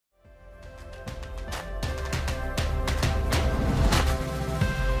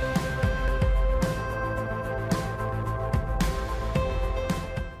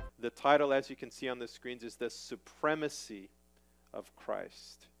title, as you can see on the screens, is The Supremacy of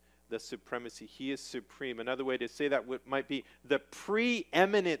Christ. The supremacy. He is supreme. Another way to say that might be the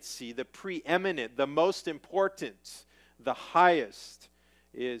preeminency, the preeminent, the most important, the highest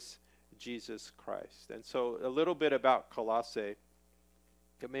is Jesus Christ. And so a little bit about Colossae.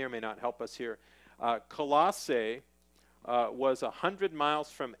 It may or may not help us here. Colossae was 100 miles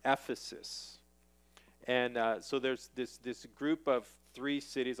from Ephesus. And so there's this group of 3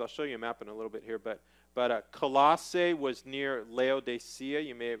 cities. I'll show you a map in a little bit here. But Colossae was near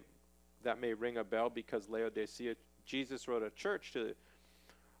Laodicea. That may ring a bell because Laodicea, Jesus wrote a church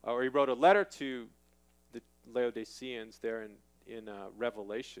or he wrote a letter to the Laodiceans there in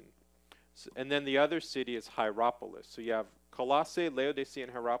Revelation. And then the other city is Hierapolis. So you have Colossae, Laodicea,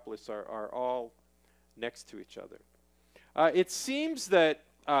 and Hierapolis are all next to each other. It seems that,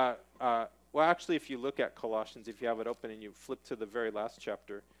 well, actually, if you look at Colossians, if you have it open and you flip to the very last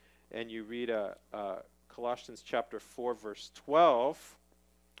chapter, and you read Colossians chapter 4, verse 12,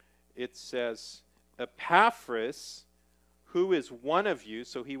 it says, Epaphras, who is one of you,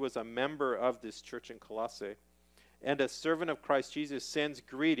 so he was a member of this church in Colossae, and a servant of Christ Jesus, sends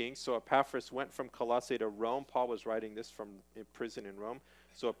greetings. So Epaphras went from Colossae to Rome. Paul was writing this from in prison in Rome.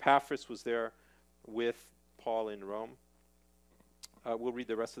 So Epaphras was there with Paul in Rome. We'll read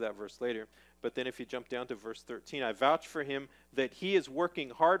the rest of that verse later. But then if you jump down to verse 13, I vouch for him that he is working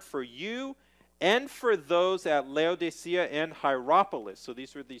hard for you and for those at Laodicea and Hierapolis. So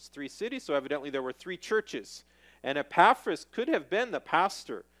these were these 3 cities. So evidently there were 3 churches. And Epaphras could have been the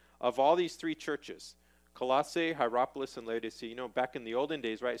pastor of all these 3 churches. Colossae, Hierapolis, and Laodicea. You know, back in the olden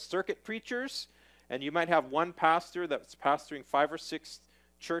days, right? Circuit preachers. And you might have one pastor that's pastoring 5 or 6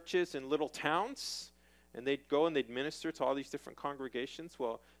 churches in little towns. And they'd go and they'd minister to all these different congregations.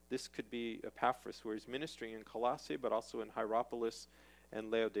 Well, this could be Epaphras, where he's ministering in Colossae, but also in Hierapolis and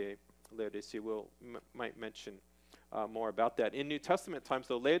Laodicea. We'll might mention more about that. In New Testament times,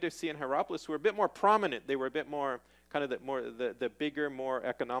 though, Laodicea and Hierapolis were a bit more prominent. They were a bit more kind of the bigger, more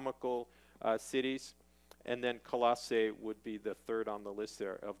economical cities. And then Colossae would be the third on the list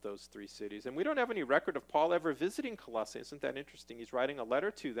there of those 3 cities. And we don't have any record of Paul ever visiting Colossae. Isn't that interesting? He's writing a letter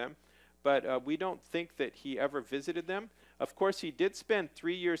to them, but we don't think that he ever visited them. Of course, he did spend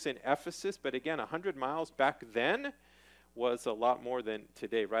 3 years in Ephesus, but again, 100 miles back then was a lot more than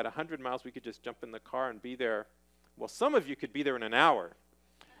today, right? 100 miles, we could just jump in the car and be there. Well, some of you could be there in an hour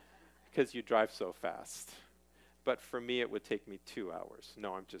because you drive so fast. But for me, it would take me 2 hours.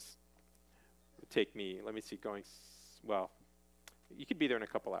 No, it would take me, let me see, well, you could be there in a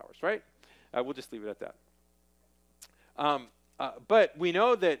couple hours, right? We'll just leave it at that. But we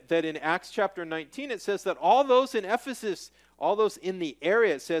know that in Acts chapter 19, it says that all those in Ephesus, all those in the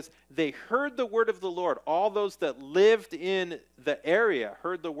area, it says they heard the word of the Lord. All those that lived in the area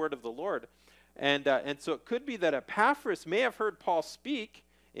heard the word of the Lord. And so it could be that Epaphras may have heard Paul speak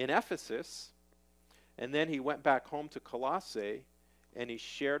in Ephesus, and then he went back home to Colossae, and he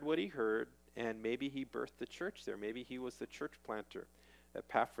shared what he heard, and maybe he birthed the church there. Maybe he was the church planter.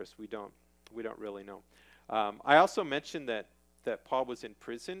 Epaphras, we don't really know. I also mentioned that Paul was in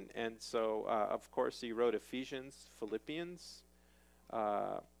prison, and so, of course, he wrote Ephesians, Philippians,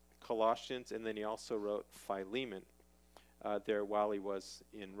 Colossians, and then he also wrote Philemon there while he was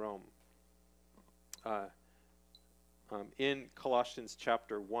in Rome. In Colossians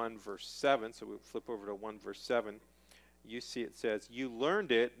chapter 1, verse 7, so we'll flip over to 1, verse 7, you see it says, you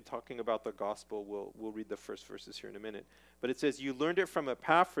learned it, talking about the gospel, we'll read the first verses here in a minute, but it says, you learned it from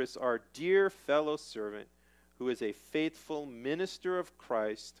Epaphras, our dear fellow servant, who is a faithful minister of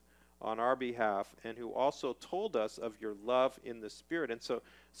Christ on our behalf, and who also told us of your love in the Spirit. And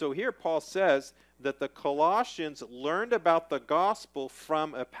so here Paul says that the Colossians learned about the gospel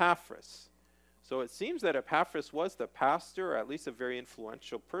from Epaphras. So it seems that Epaphras was the pastor, or at least a very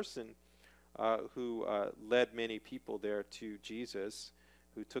influential person, who led many people there to Jesus,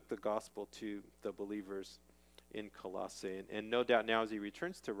 who took the gospel to the believers in Colossae. And no doubt now as he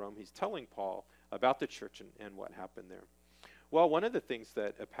returns to Rome, he's telling Paul about the church and what happened there. Well, one of the things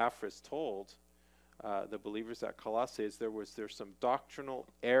that Epaphras told the believers at Colossae is there's some doctrinal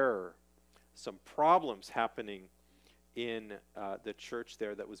error, some problems happening in the church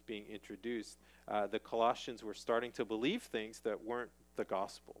there that was being introduced. The Colossians were starting to believe things that weren't the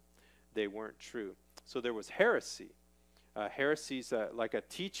gospel. They weren't true. So there was heresy. Heresy's like a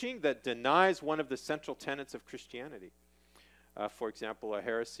teaching that denies one of the central tenets of Christianity. For example, a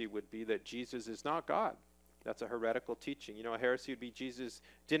heresy would be that Jesus is not God. That's a heretical teaching. You know, a heresy would be Jesus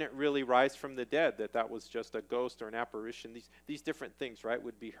didn't really rise from the dead, that was just a ghost or an apparition. These different things, right,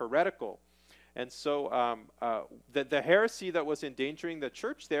 would be heretical. And so the heresy that was endangering the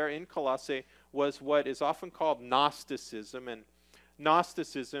church there in Colossae was what is often called Gnosticism. And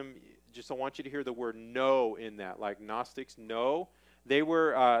Gnosticism, just I want you to hear the word "no" in that, like Gnostics, no. They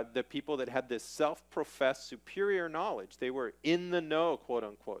were the people that had this self-professed superior knowledge. They were in the know, quote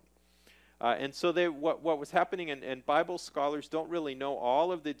unquote. And so what was happening, and Bible scholars don't really know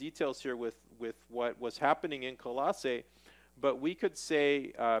all of the details here with what was happening in Colossae, but we could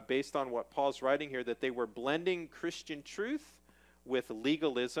say, based on what Paul's writing here, that they were blending Christian truth with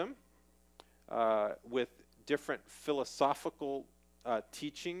legalism, with different philosophical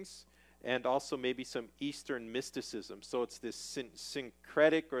teachings, and also maybe some Eastern mysticism. So it's this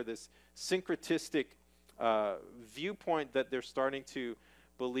syncretic or this syncretistic viewpoint that they're starting to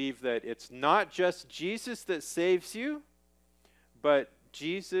believe that it's not just Jesus that saves you, but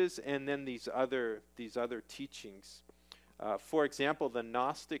Jesus and then these other teachings. For example, the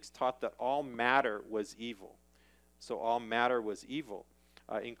Gnostics taught that all matter was evil. So all matter was evil,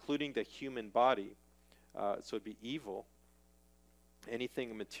 including the human body. So it'd be evil.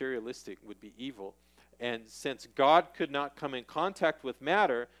 Anything materialistic would be evil. And since God could not come in contact with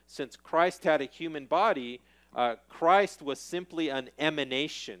matter, since Christ had a human body, Christ was simply an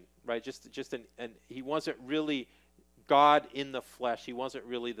emanation, right? Just he wasn't really God in the flesh. He wasn't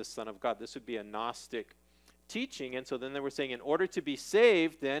really the Son of God. This would be a Gnostic teaching. And so then they were saying, in order to be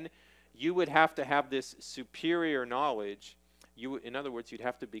saved, then you would have to have this superior knowledge. In other words, you'd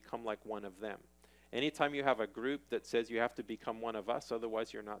have to become like one of them. Anytime you have a group that says you have to become one of us,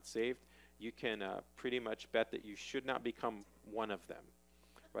 otherwise you're not saved, you can pretty much bet that you should not become one of them,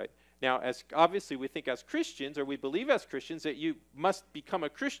 right? Now, as obviously we think as Christians, or we believe as Christians, that you must become a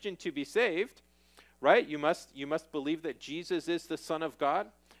Christian to be saved, right? You must believe that Jesus is the Son of God.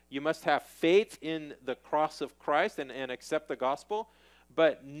 You must have faith in the cross of Christ and accept the gospel.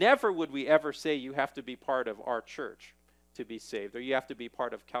 But never would we ever say you have to be part of our church to be saved, or you have to be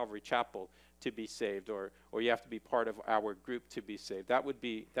part of Calvary Chapel to be saved, or you have to be part of our group to be saved. That would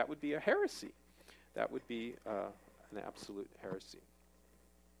be a heresy. That would be an absolute heresy.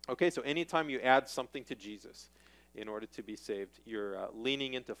 Okay, so anytime you add something to Jesus in order to be saved, you're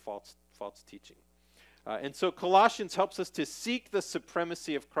leaning into false teaching. And so Colossians helps us to seek the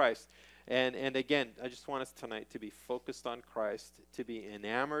supremacy of Christ. And again, I just want us tonight to be focused on Christ, to be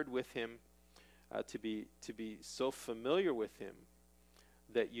enamored with him, to be so familiar with him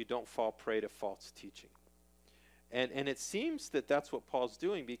that you don't fall prey to false teaching. And it seems that that's what Paul's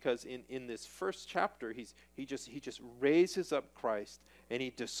doing, because in this first chapter, he just raises up Christ and he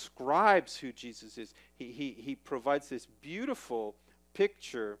describes who Jesus is. He provides this beautiful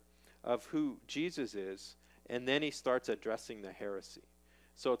picture of who Jesus is, and then he starts addressing the heresy.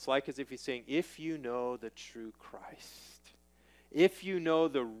 So it's like as if he's saying, if you know the true Christ, if you know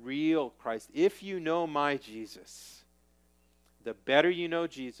the real Christ, if you know my Jesus, the better you know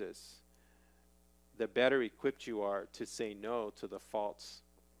Jesus, the better equipped you are to say no to the false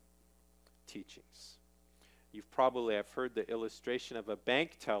teachings. You've probably have heard the illustration of a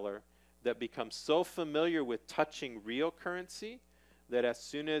bank teller that becomes so familiar with touching real currency that as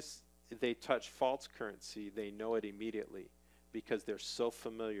soon as they touch false currency, they know it immediately because they're so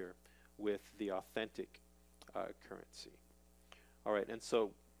familiar with the authentic currency. All right, and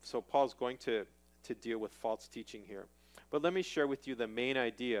so Paul's going to deal with false teaching here. But let me share with you the main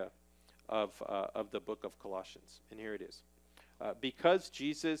idea of the book of Colossians. And here it is. Because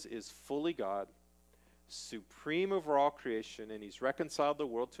Jesus is fully God, supreme over all creation, and he's reconciled the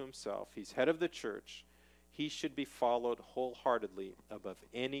world to himself, he's head of the church, he should be followed wholeheartedly above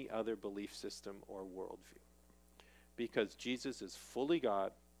any other belief system or worldview. Because Jesus is fully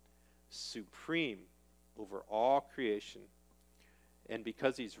God, supreme over all creation, and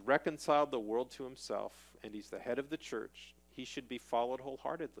because he's reconciled the world to himself, and he's the head of the church, he should be followed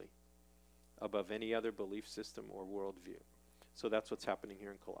wholeheartedly above any other belief system or worldview. So that's what's happening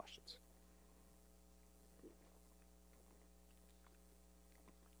here in Colossians.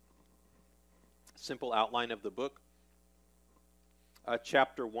 Simple outline of the book.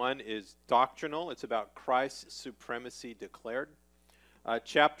 Chapter 1 is doctrinal. It's about Christ's supremacy declared.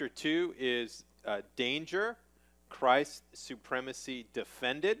 Chapter 2 is danger, Christ's supremacy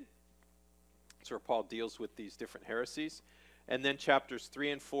defended. That's where Paul deals with these different heresies. And then chapters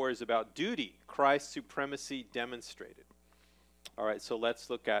 3 and 4 is about duty, Christ's supremacy demonstrated. All right, so let's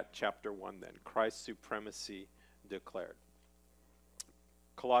look at chapter 1 then, Christ's supremacy declared.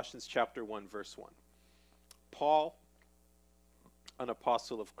 Colossians chapter 1, verse 1. Paul, an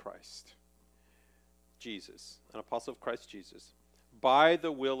apostle of Christ Jesus, an apostle of Christ Jesus, by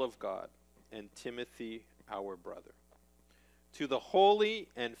the will of God, and Timothy, our brother, To the holy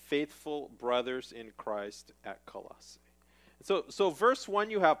and faithful brothers in Christ at Colossae. So verse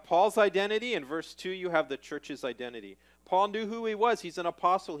 1, you have Paul's identity, and verse 2, you have the church's identity. Paul knew who he was. He's an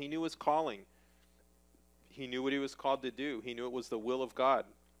apostle. He knew his calling. He knew what he was called to do. He knew it was the will of God.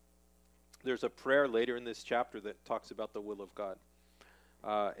 There's a prayer later in this chapter that talks about the will of God.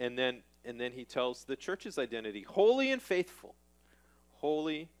 And then he tells the church's identity, holy and faithful.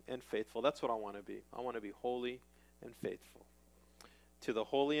 Holy and faithful. That's what I want to be. I want to be holy and faithful. To the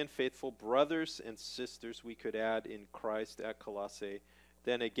holy and faithful brothers and sisters, we could add, in Christ at Colossae.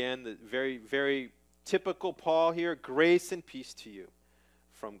 Then again, the very, very typical Paul here, grace and peace to you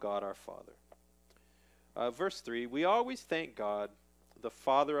from God our Father. Verse 3, we always thank God, the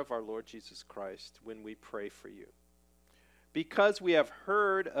Father of our Lord Jesus Christ, when we pray for you, because we have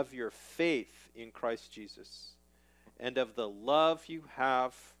heard of your faith in Christ Jesus and of the love you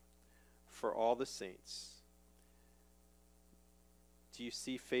have for all the saints. Do you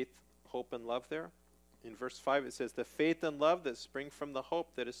see faith, hope, and love there? In verse 5 it says, the faith and love that spring from the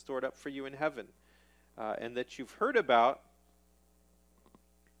hope that is stored up for you in heaven, and that you've heard about,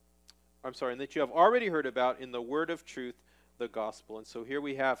 and that you have already heard about in the word of truth, the gospel. And so here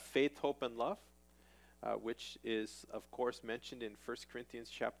we have faith, hope, and love, which is, of course, mentioned in 1 Corinthians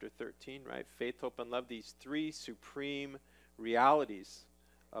chapter 13, right? Faith, hope, and love, these three supreme realities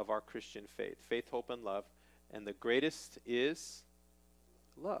of our Christian faith. Faith, hope, and love. And the greatest is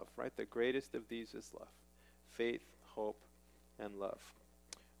love, right? The greatest of these is love. Faith, hope, and love.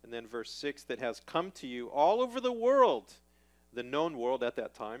 And then verse 6, that has come to you all over the world, the known world at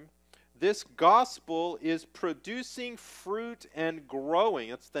that time. This gospel is producing fruit and growing.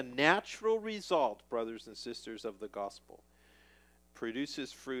 That's the natural result, brothers and sisters, of the gospel.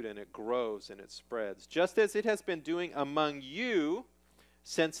 Produces fruit and it grows and it spreads, just as it has been doing among you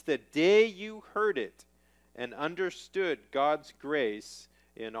since the day you heard it and understood God's grace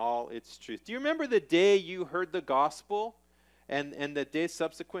in all its truth. Do you remember the day you heard the gospel and the day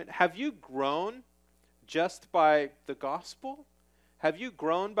subsequent? Have you grown just by the gospel? Have you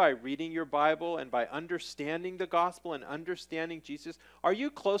grown by reading your Bible and by understanding the gospel and understanding Jesus? Are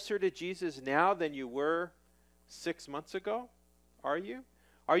you closer to Jesus now than you were 6 months ago? Are you?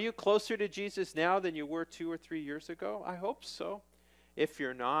 Are you closer to Jesus now than you were 2 or 3 years ago? I hope so. If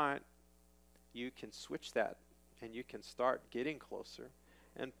you're not, you can switch that and you can start getting closer.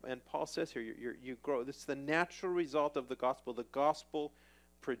 And Paul says here, you grow. This is the natural result of the gospel. The gospel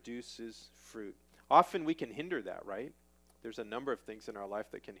produces fruit. Often we can hinder that, right? There's a number of things in our life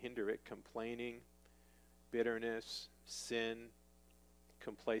that can hinder it. Complaining, bitterness, sin,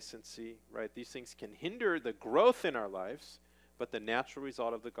 complacency, right? These things can hinder the growth in our lives, but the natural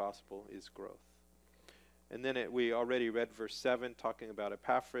result of the gospel is growth. And then we already read verse 7 talking about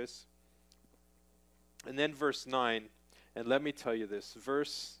Epaphras. And then verse 9, and let me tell you this,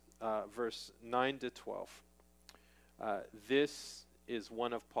 verse 9 to 12. This is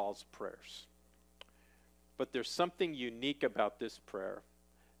one of Paul's prayers. But there's something unique about this prayer,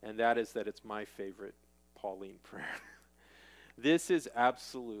 and that is that it's my favorite Pauline prayer. This is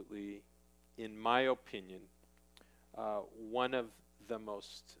absolutely, in my opinion, one of the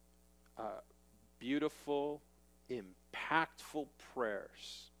most beautiful, impactful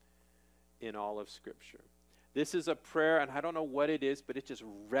prayers in all of Scripture. This is a prayer, and I don't know what it is, but it just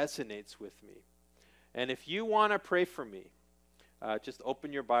resonates with me. And if you want to pray for me, just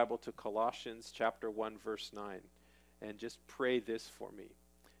open your Bible to Colossians chapter 1, verse 9, and just pray this for me.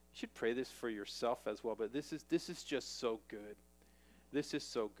 You should pray this for yourself as well, but this is just so good. This is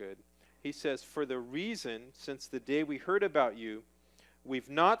so good. He says, for the reason, since the day we heard about you, we've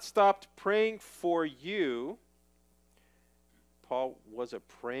not stopped praying for you. Paul was a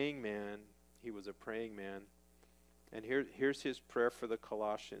praying man. He was a praying man. And here's his prayer for the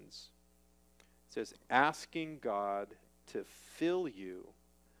Colossians. It says, asking God to fill you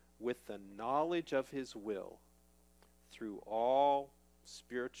with the knowledge of his will through all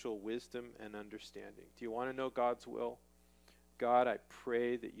spiritual wisdom and understanding. Do you want to know God's will? God, I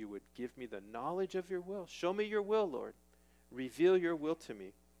pray that you would give me the knowledge of your will. Show me your will, Lord. Reveal your will to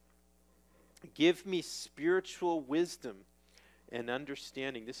me. Give me spiritual wisdom and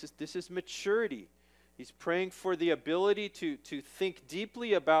understanding. This is maturity. He's praying for the ability to think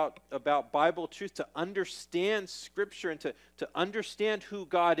deeply about Bible truth, to understand Scripture, and to understand who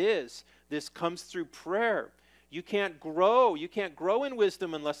God is. This comes through prayer. You can't grow in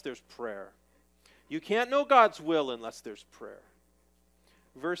wisdom unless there's prayer. You can't know God's will unless there's prayer.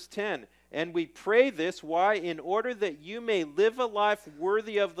 Verse 10, and we pray this, why? In order that you may live a life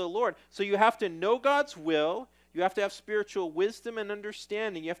worthy of the Lord. So you have to know God's will. You have to have spiritual wisdom and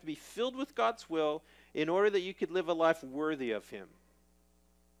understanding. You have to be filled with God's will in order that you could live a life worthy of Him.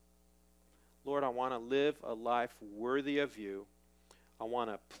 Lord, I want to live a life worthy of You. I want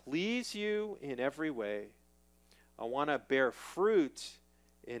to please You in every way. I want to bear fruit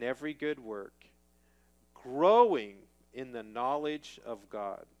in every good work, growing in the knowledge of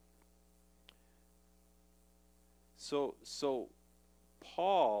God. So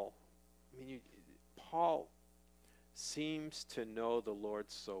Paul seems to know the Lord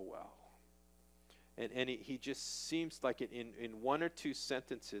so well. And he just seems like in one or two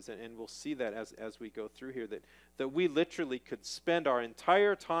sentences, and we'll see that as we go through here, that we literally could spend our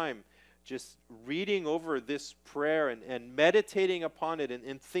entire time just reading over this prayer and meditating upon it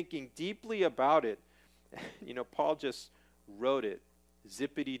and thinking deeply about it. You know, Paul just wrote it,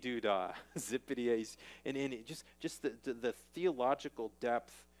 zippity-doo-dah, zippity-ace, and just the theological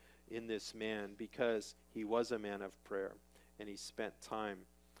depth in this man, because he was a man of prayer and he spent time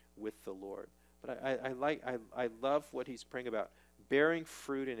with the Lord. But I love what he's praying about, bearing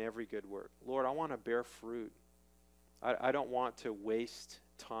fruit in every good work. Lord, I want to bear fruit. I don't want to waste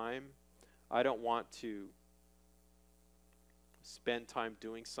time. I don't want to spend time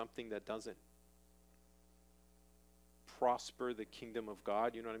doing something that doesn't prosper the kingdom of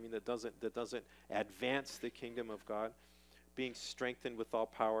God. You know what I mean? That doesn't advance the kingdom of God. Being strengthened with all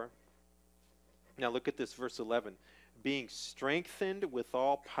power. Now look at this, verse 11. Being strengthened with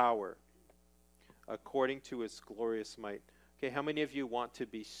all power according to His glorious might. Okay, how many of you want to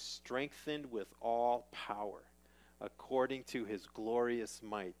be strengthened with all power according to His glorious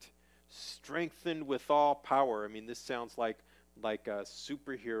might? Strengthened with all power. I mean, this sounds like a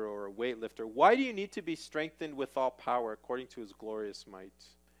superhero or a weightlifter. Why do you need to be strengthened with all power according to His glorious might?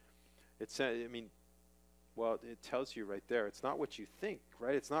 Well, it tells you right there. It's not what you think,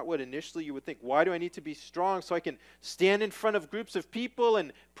 right? It's not what initially you would think. Why do I need to be strong so I can stand in front of groups of people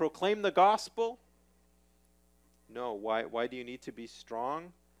and proclaim the gospel? No, why do you need to be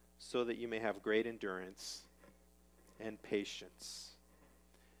strong? So that you may have great endurance and patience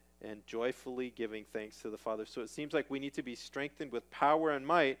and joyfully giving thanks to the Father. So it seems like we need to be strengthened with power and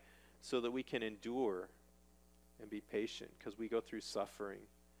might so that we can endure and be patient, because we go through suffering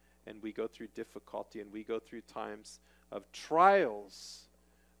and we go through difficulty and we go through times of trials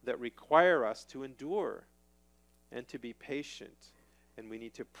that require us to endure and to be patient. And we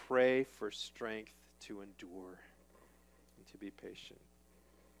need to pray for strength to endure and to be patient.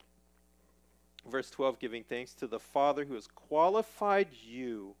 Verse 12, giving thanks to the Father who has qualified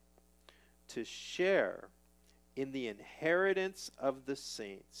you to share in the inheritance of the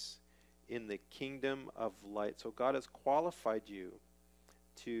saints in the kingdom of light. So God has qualified you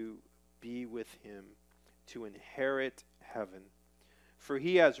to be with Him, to inherit heaven. For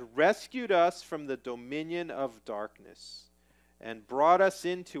He has rescued us from the dominion of darkness and brought us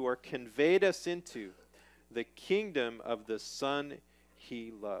into, or conveyed us into, the kingdom of the Son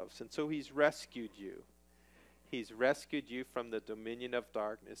He loves. And so He's rescued you. He's rescued you from the dominion of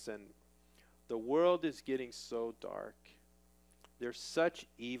darkness. And the world is getting so dark. There's such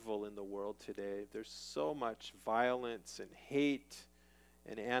evil in the world today. There's so much violence and hate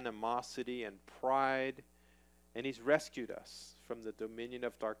and animosity and pride. And He's rescued us from the dominion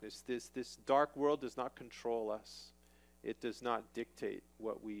of darkness. This dark world does not control us. It does not dictate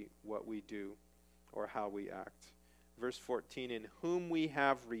what we do or how we act. Verse 14, in whom we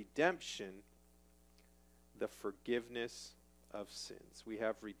have redemption, the forgiveness of sins. We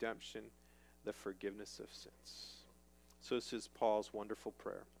have redemption, the forgiveness of sins. So this is Paul's wonderful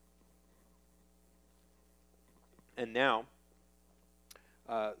prayer. And now,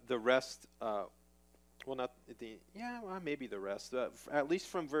 the rest, maybe the rest, at least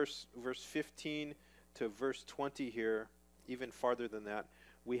from verse 15 to verse 20 here, even farther than that,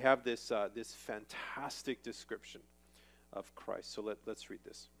 we have this fantastic description of Christ. So let's read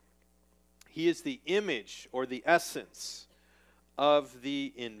this. He is the image, or the essence, of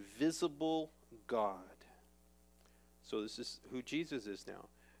the invisible God. So this is who Jesus is now.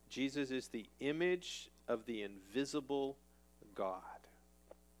 Jesus is the image of the invisible God.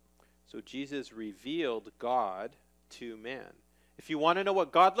 So Jesus revealed God to man. If you want to know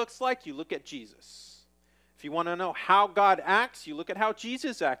what God looks like, you look at Jesus. If you want to know how God acts, you look at how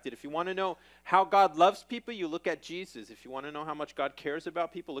Jesus acted. If you want to know how God loves people, you look at Jesus. If you want to know how much God cares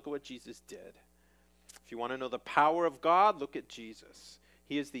about people, look at what Jesus did. If you want to know the power of God, look at Jesus.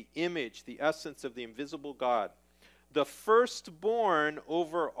 He is the image, the essence of the invisible God, the firstborn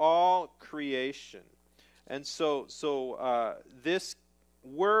over all creation. And so this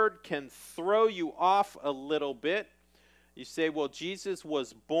word can throw you off a little bit. You say, well, Jesus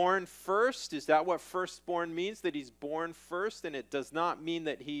was born first. Is that what firstborn means? That he's born first? And it does not mean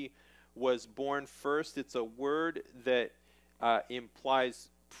that he was born first. It's a word that implies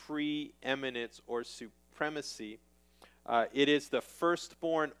preeminence or supremacy. It is the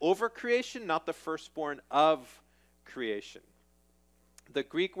firstborn over creation, not the firstborn of creation. The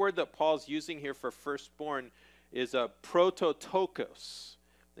Greek word that Paul's using here for firstborn is a prototokos.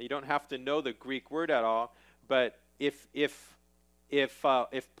 Now, you don't have to know the Greek word at all, but if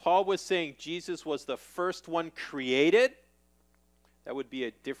Paul was saying Jesus was the first one created, that would be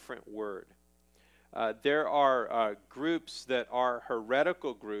a different word. There are groups that are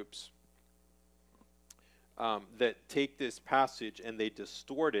heretical groups that take this passage and they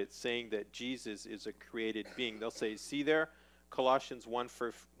distort it, saying that Jesus is a created being. They'll say, see there, Colossians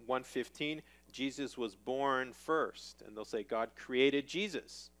 1:15, Jesus was born first. And they'll say God created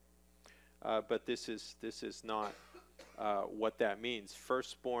Jesus. But this is not what that means.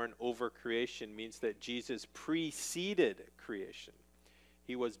 Firstborn over creation means that Jesus preceded creation.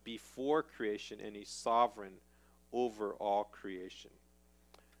 He was before creation, and he's sovereign over all creation.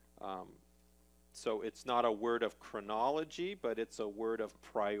 So it's not a word of chronology, but it's a word of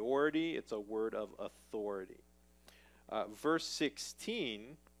priority. It's a word of authority. Verse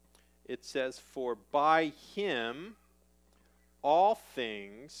 16, it says, for by him all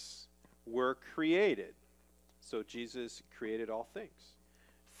things were created. So Jesus created all things.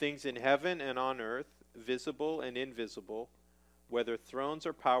 Things in heaven and on earth, visible and invisible, whether thrones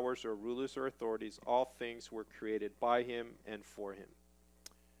or powers or rulers or authorities, all things were created by him and for him.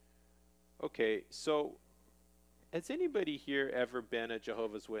 Okay, so has anybody here ever been a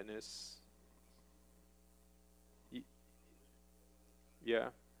Jehovah's Witness? Yeah.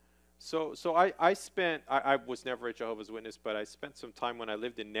 So I was never a Jehovah's Witness, but I spent some time when I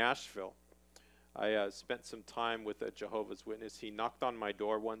lived in Nashville. I spent some time with a Jehovah's Witness. He knocked on my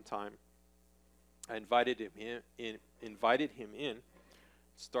door one time. I invited him in.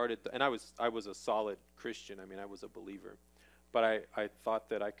 And I was a solid Christian. I mean, I was a believer, but I thought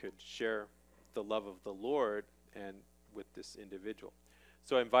that I could share the love of the Lord and with this individual.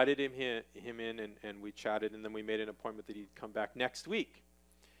 So I invited him in, and we chatted, and then we made an appointment that he'd come back next week.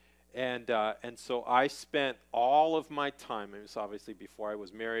 And so I spent all of my time, it was obviously before I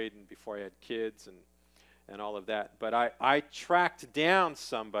was married and before I had kids and all of that, but I tracked down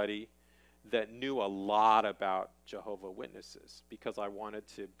somebody that knew a lot about Jehovah's Witnesses because I wanted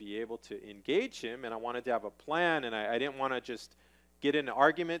to be able to engage him, and I wanted to have a plan, and I didn't want to just get into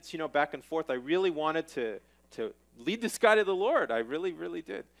arguments, back and forth. I really wanted to lead this guy to the Lord. I really, really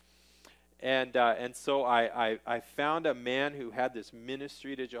did. And so I found a man who had this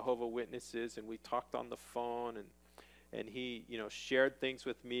ministry to Jehovah's Witnesses, and we talked on the phone, and he shared things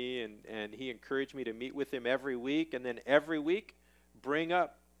with me, and he encouraged me to meet with him every week, and then every week bring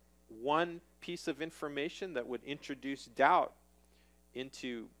up one piece of information that would introduce doubt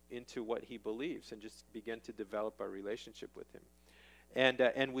into what he believes, and just begin to develop a relationship with him.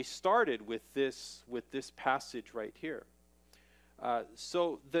 And we started with this passage right here.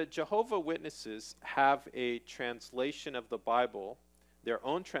 So the Jehovah's Witnesses have a translation of the Bible, their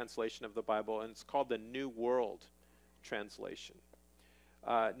own translation of the Bible, and it's called the New World Translation.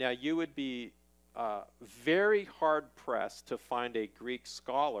 Now, you would be very hard-pressed to find a Greek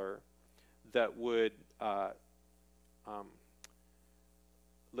scholar that would,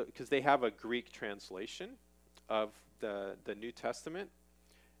 because they have a Greek translation of the New Testament,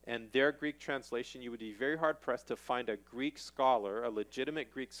 and their Greek translation, you would be very hard-pressed to find a Greek scholar, a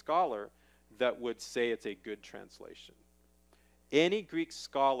legitimate Greek scholar, that would say it's a good translation. Any Greek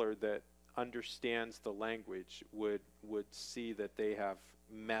scholar that understands the language would see that they have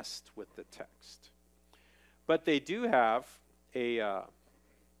messed with the text. But they do have a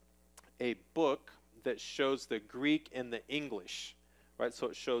book that shows the Greek and the English, right? So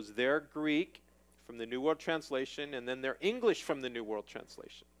it shows their Greek from the New World Translation, and then their English from the New World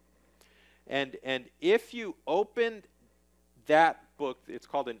Translation. And if you opened that book, it's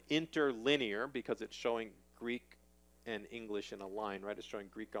called an interlinear because it's showing Greek and English in a line, right? It's showing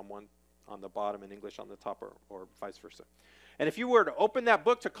Greek on the bottom and English on the top, or vice versa. And if you were to open that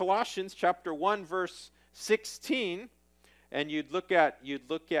book to Colossians chapter 1, verse 16, and you'd look at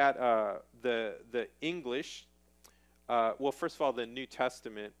the English, well, first of all, the New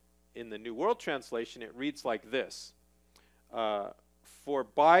Testament in the New World Translation, it reads like this: for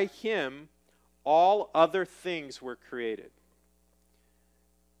by him all other things were created.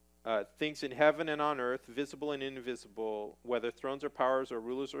 Things in heaven and on earth, visible and invisible, whether thrones or powers or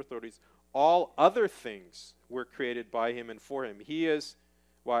rulers or authorities, all other things were created by him and for him. He is,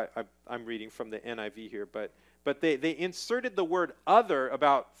 well, I'm reading from the NIV here, but But they inserted the word other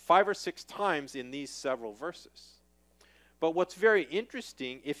about 5 or 6 times in these several verses. But what's very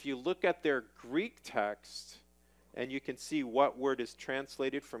interesting, if you look at their Greek text, and you can see what word is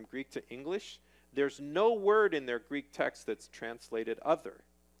translated from Greek to English, there's no word in their Greek text that's translated other.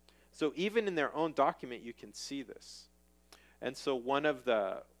 So even in their own document, you can see this. And so one of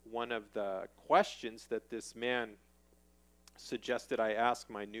the questions that this man suggested I ask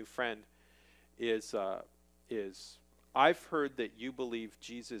my new friend is I've heard that you believe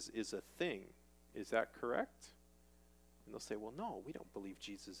Jesus is a thing. Is that correct? And they'll say, well, no, we don't believe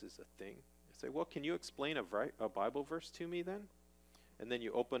Jesus is a thing. I say, well, can you explain a Bible verse to me then? And then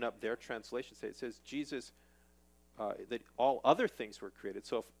you open up their translation. Say it says Jesus, that all other things were created.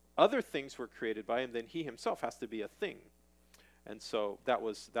 So if other things were created by him, then he himself has to be a thing. And so that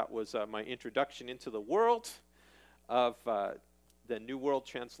was my introduction into the world of the New World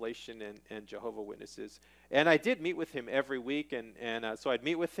Translation and Jehovah's Witnesses. And I did meet with him every week, and so I'd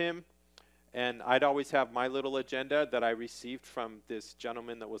meet with him, and I'd always have my little agenda that I received from this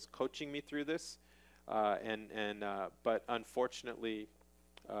gentleman that was coaching me through this. But unfortunately,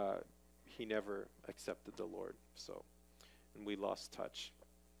 he never accepted the Lord, and we lost touch.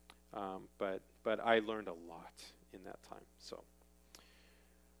 But I learned a lot in that time. So,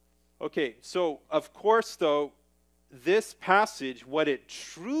 okay, so of course, though, this passage, what it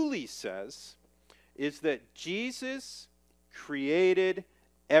truly says is that Jesus created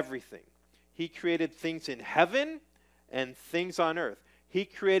everything. He created things in heaven and things on earth. He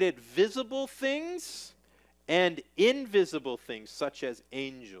created visible things and invisible things, such as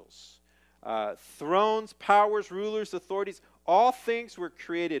angels, thrones, powers, rulers, authorities. All things were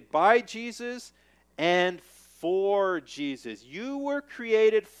created by Jesus and for Jesus. You were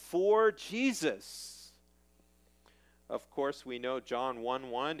created for Jesus. Of course, we know John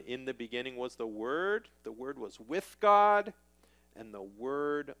 1:1, in the beginning was the Word was with God, and the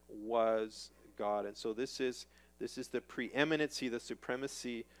Word was God. And so this is the preeminency, the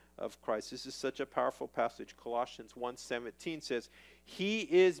supremacy of Christ. This is such a powerful passage. Colossians 1:17 says, he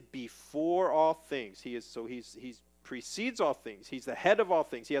is before all things. He precedes all things. He's the head of all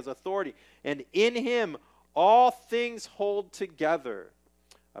things. He has authority. And in him, all things hold together.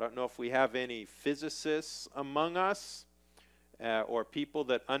 I don't know if we have any physicists among us or people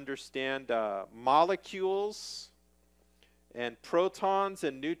that understand molecules and protons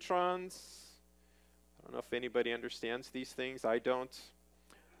and neutrons. I don't know if anybody understands these things. I don't.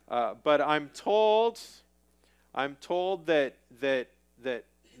 But I'm told that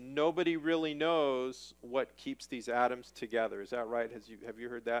nobody really knows what keeps these atoms together. Is that right? Have you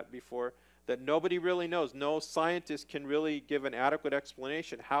heard that before? That nobody really knows. No scientist can really give an adequate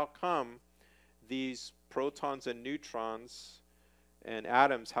explanation. How come these protons and neutrons and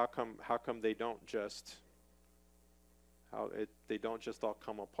atoms, how come they don't just all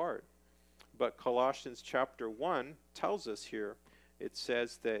come apart? But Colossians chapter 1 tells us here, it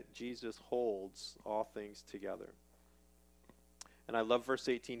says that Jesus holds all things together. And I love verse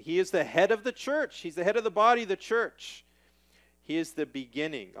 18. He is the head of the church. He's the head of the body, the church. He is the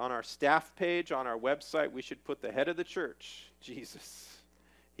beginning. On our staff page, on our website, we should put the head of the church, Jesus.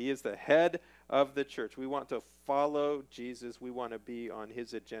 He is the head of the church. We want to follow Jesus. We want to be on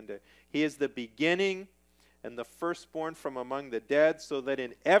his agenda. He is the beginning and the firstborn from among the dead, so that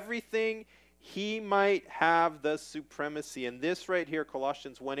in everything he might have the supremacy. And this right here,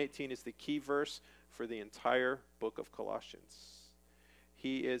 Colossians 1:18, is the key verse for the entire book of Colossians.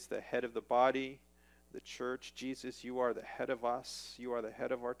 He is the head of the body, the church. Jesus, you are the head of us. You are the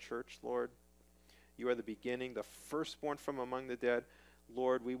head of our church, Lord. You are the beginning, the firstborn from among the dead.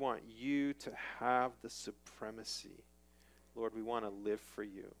 Lord, we want you to have the supremacy. Lord, we want to live for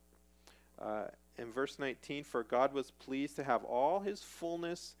you. In verse 19, for God was pleased to have all his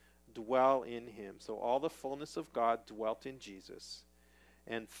fullness dwell in him. So all the fullness of God dwelt in Jesus.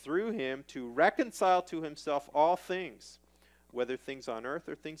 And through him to reconcile to himself all things, whether things on earth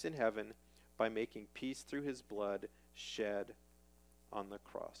or things in heaven, by making peace through his blood shed on the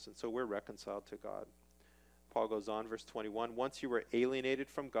cross. And so we're reconciled to God. Paul goes on, verse 21, once you were alienated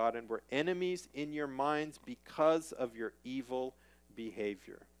from God and were enemies in your minds because of your evil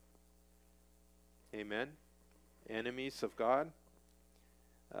behavior. Amen? Enemies of God.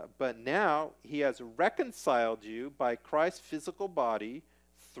 But now he has reconciled you by Christ's physical body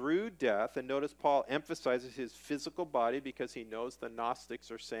through death. And notice Paul emphasizes his physical body because he knows the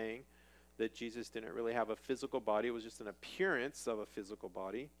Gnostics are saying that Jesus didn't really have a physical body. It was just an appearance of a physical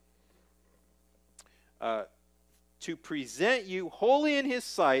body. To present you holy in his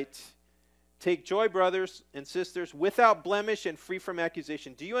sight. Take joy, brothers and sisters, without blemish and free from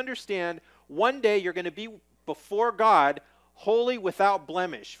accusation. Do you understand? One day you're going to be before God, holy, without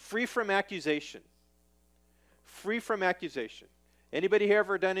blemish, free from accusation. Free from accusation. Anybody here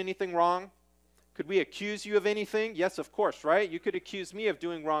ever done anything wrong? Could we accuse you of anything? Yes, of course, right? You could accuse me of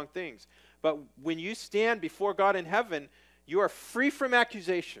doing wrong things. But when you stand before God in heaven, you are free from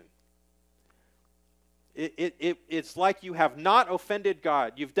accusation. It's like you have not offended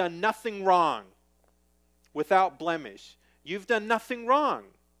God. You've done nothing wrong, without blemish. You've done nothing wrong.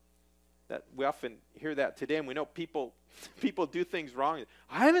 That we often hear that today, and we know people do things wrong.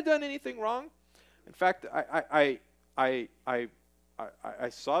 I haven't done anything wrong. In fact, I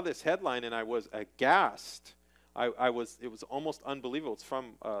saw this headline and I was aghast. It was almost unbelievable. It's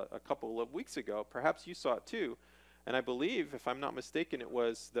from a couple of weeks ago. Perhaps you saw it too. And I believe, if I'm not mistaken, it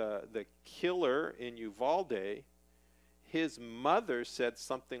was the killer in Uvalde. His mother said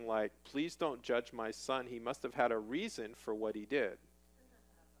something like, "Please don't judge my son. He must have had a reason for what he did."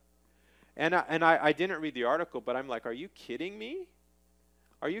 And I didn't read the article, but I'm like, are you kidding me?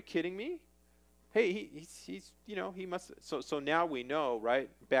 Are you kidding me? Hey, he's he must. So now we know, right?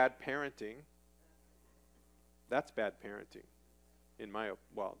 Bad parenting. That's bad parenting.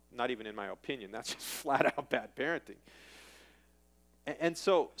 Not even in my opinion. That's just flat out bad parenting. And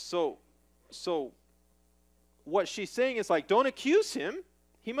so what she's saying is like, don't accuse him.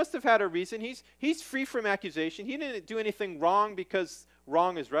 He must have had a reason. He's free from accusation. He didn't do anything wrong, because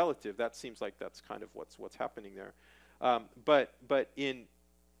wrong is relative. That seems like that's kind of what's happening there. But in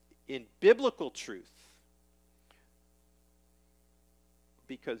biblical truth,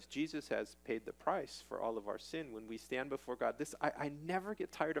 because Jesus has paid the price for all of our sin, when we stand before God, I never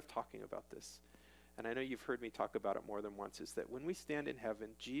get tired of talking about this, and I know you've heard me talk about it more than once, is that when we stand in heaven,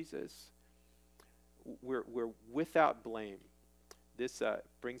 Jesus, we're without blame. This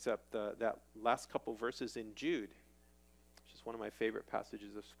brings up that last couple verses in Jude, which is one of my favorite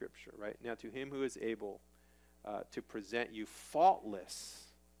passages of Scripture, right? Now to him who is able to present you faultless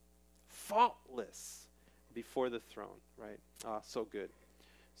before the throne, right? So good.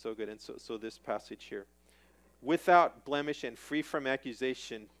 So good. And so this passage here, without blemish and free from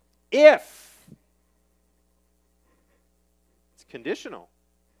accusation, if, it's conditional,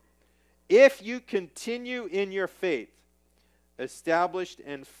 if you continue in your faith, established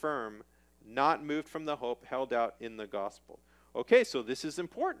and firm, not moved from the hope held out in the gospel. Okay, so this is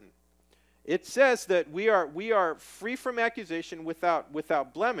important. It says that we are free from accusation,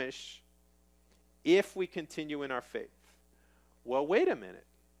 without blemish, if we continue in our faith. Well, wait a minute.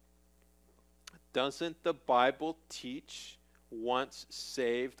 Doesn't the Bible teach once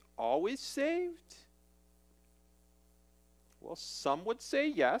saved, always saved? Well, some would say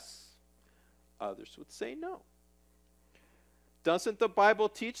yes. Others would say no. Doesn't the Bible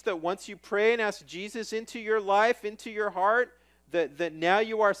teach that once you pray and ask Jesus into your life, into your heart, that now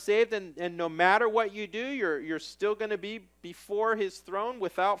you are saved, and no matter what you do, you're still going to be before his throne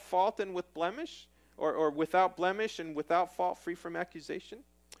without fault and with blemish? Or without blemish and without fault, free from accusation?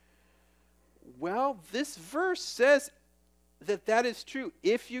 Well, this verse says that is true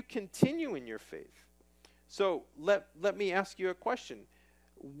if you continue in your faith. So let me ask you a question.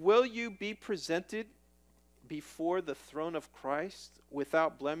 Will you be presented before the throne of Christ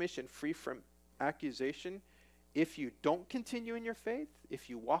without blemish and free from accusation if you don't continue in your faith, if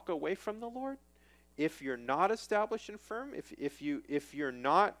you walk away from the Lord, if you're not established and firm, if you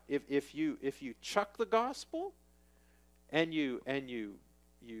chuck the gospel and you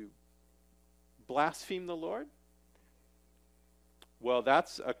blaspheme the Lord? Well,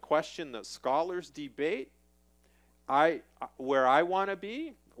 that's a question that scholars debate. Where I want to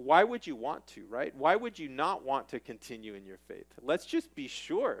be, why would you want to, right? Why would you not want to continue in your faith? Let's just be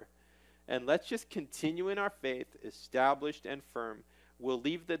sure, and let's just continue in our faith, established and firm. We'll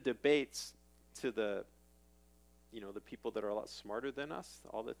leave the debates to the people that are a lot smarter than us,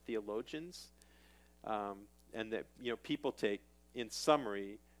 all the theologians, and that people take. In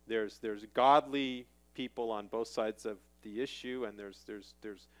summary, there's godly people on both sides of the issue, and there's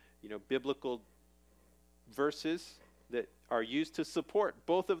biblical verses that are used to support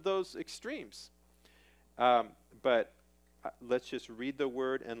both of those extremes. But let's just read the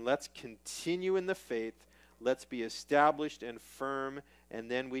word and let's continue in the faith. Let's be established and firm, and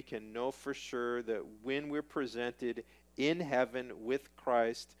then we can know for sure that when we're presented in heaven with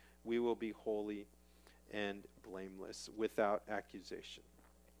Christ, we will be holy and blameless, without accusation.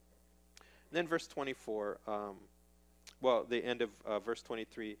 And then verse 24, the end of verse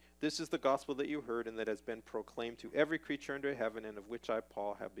 23, this is the gospel that you heard and that has been proclaimed to every creature under heaven, and of which I,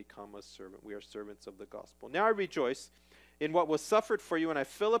 Paul, have become a servant. We are servants of the gospel. Now I rejoice in what was suffered for you, and I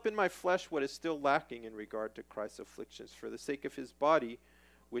fill up in my flesh what is still lacking in regard to Christ's afflictions for the sake of his body,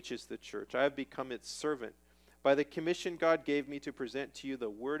 which is the church. I have become its servant, by the commission God gave me to present to you the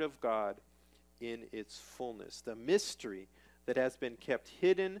word of God in its fullness, the mystery that has been kept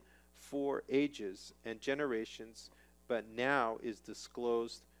hidden for ages and generations, but now is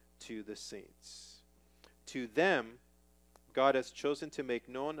disclosed to the saints. To them, God has chosen to make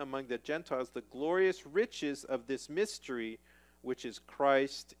known among the Gentiles the glorious riches of this mystery, which is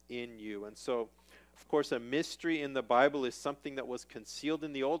Christ in you. And so, of course, a mystery in the Bible is something that was concealed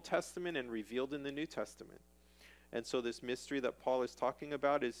in the Old Testament and revealed in the New Testament. And so this mystery that Paul is talking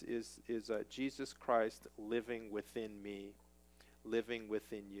about is Jesus Christ living within me, living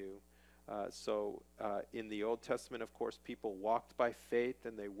within you. So in the Old Testament, of course, people walked by faith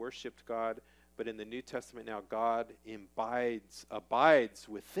and they worshiped God. But in the New Testament now, God abides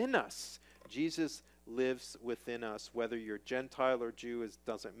within us. Jesus lives within us. Whether you're Gentile or Jew, it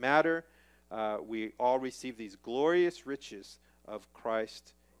doesn't matter. We all receive these glorious riches of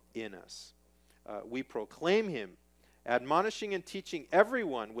Christ in us. We proclaim him, admonishing and teaching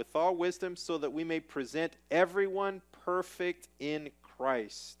everyone with all wisdom, so that we may present everyone perfect in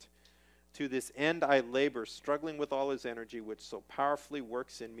Christ. To this end I labor, struggling with all his energy, which so powerfully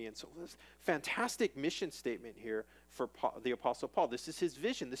works in me. And so this fantastic mission statement here for the Apostle Paul. This is his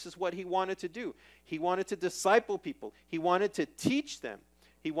vision. This is what he wanted to do. He wanted to disciple people. He wanted to teach them.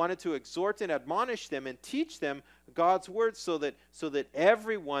 He wanted to exhort and admonish them and teach them God's word, so that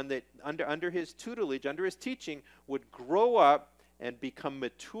everyone that under his tutelage, under his teaching, would grow up and become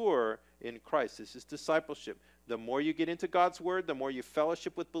mature in Christ. This is discipleship. The more you get into God's word, the more you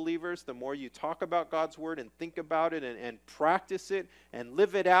fellowship with believers, the more you talk about God's word and think about it and practice it and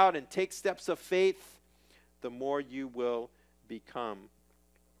live it out and take steps of faith, the more you will become,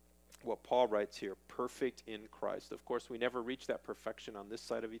 what Paul writes here, perfect in Christ. Of course, we never reach that perfection on this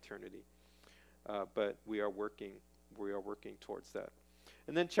side of eternity, but we are working towards that.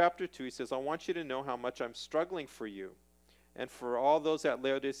 And then chapter 2, he says, I want you to know how much I'm struggling for you, and for all those at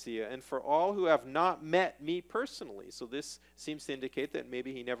Laodicea, and for all who have not met me personally. So this seems to indicate that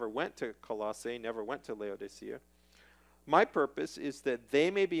maybe he never went to Colossae, never went to Laodicea. My purpose is that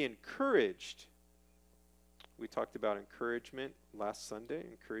they may be encouraged. We talked about encouragement last Sunday.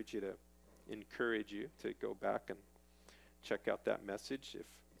 Encourage you to go back and check out that message if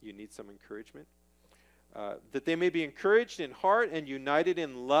you need some encouragement. That they may be encouraged in heart and united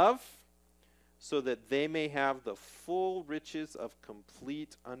in love, so that they may have the full riches of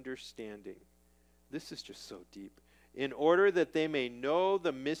complete understanding. This is just so deep. In order that they may know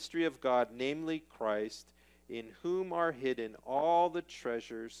the mystery of God, namely Christ, in whom are hidden all the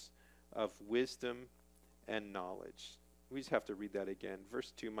treasures of wisdom and knowledge. We just have to read that again.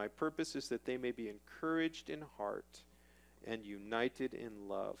 Verse 2, my purpose is that they may be encouraged in heart and united in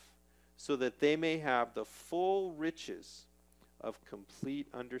love, so that they may have the full riches of complete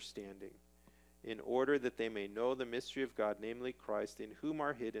understanding, in order that they may know the mystery of God, namely Christ, in whom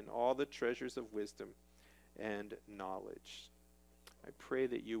are hidden all the treasures of wisdom and knowledge. I pray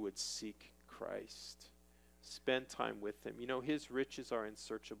that you would seek Christ. Spend time with him. You know, his riches are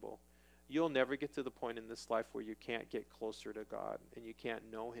unsearchable. You'll never get to the point in this life where you can't get closer to God and you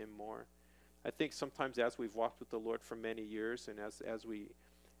can't know him more. I think sometimes as we've walked with the Lord for many years, and as we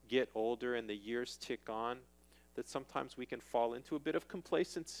get older and the years tick on, that sometimes we can fall into a bit of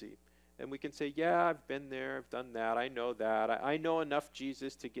complacency. And we can say, yeah, I've been there, I've done that, I know that. I know enough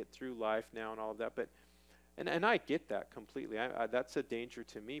Jesus to get through life now and all of that. But and I get that completely. That's a danger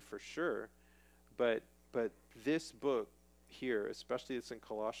to me for sure. But this book here, especially it's in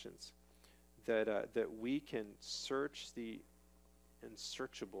Colossians, that we can search the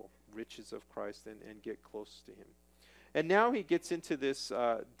unsearchable riches of Christ and get close to him. And now he gets into this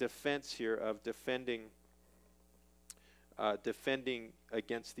defense here of defending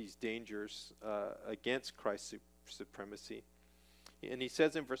against these dangers, against Christ's supremacy. And he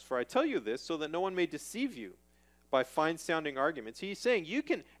says in verse 4, I tell you this so that no one may deceive you by fine-sounding arguments. He's saying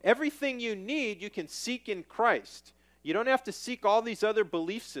everything you need, you can seek in Christ. You don't have to seek all these other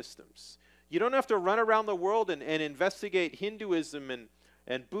belief systems. You don't have to run around the world and investigate Hinduism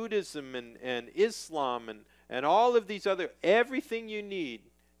and Buddhism and Islam and all of these other, everything you need,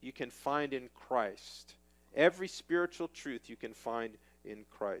 you can find in Christ. Every spiritual truth you can find in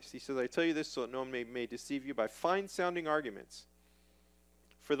Christ. He says, I tell you this so that no one may deceive you by fine-sounding arguments.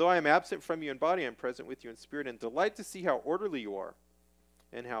 For though I am absent from you in body, I am present with you in spirit, and delight to see how orderly you are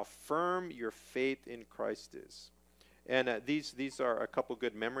and how firm your faith in Christ is. And these are a couple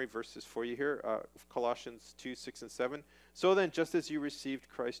good memory verses for you here. Colossians 2, 6, and 7. So then, just as you received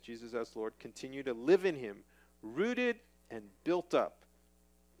Christ Jesus as Lord, continue to live in him, rooted and built up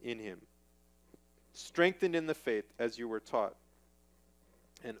in him, strengthened in the faith as you were taught,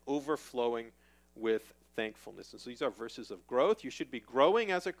 and overflowing with thankfulness. And so these are verses of growth. You should be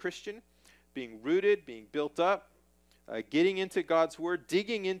growing as a Christian, being rooted, being built up, getting into God's word,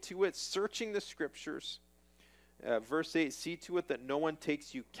 digging into it, searching the scriptures. Verse 8, see to it that no one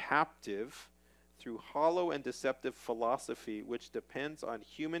takes you captive through hollow and deceptive philosophy, which depends on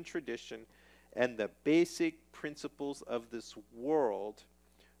human tradition and the basic principles of this world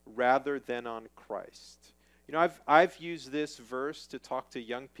rather than on Christ. You know, I've used this verse to talk to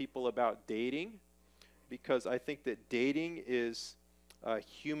young people about dating, because I think that dating is a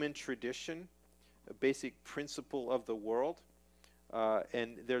human tradition, a basic principle of the world.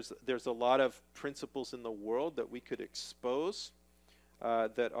 And there's a lot of principles in the world that we could expose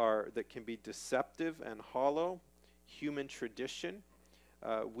that can be deceptive and hollow, human tradition.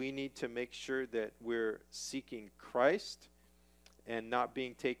 We need to make sure that we're seeking Christ and not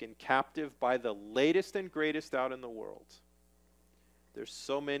being taken captive by the latest and greatest out in the world. There's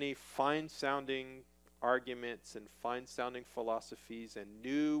so many fine-sounding arguments and fine-sounding philosophies and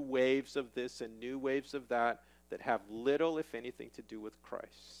new waves of this and new waves of that that have little, if anything, to do with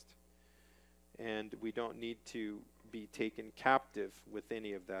Christ. And we don't need to be taken captive with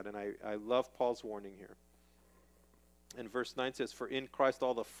any of that. And I love Paul's warning here. And verse 9 says, for in Christ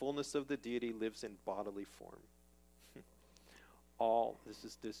all the fullness of the deity lives in bodily form.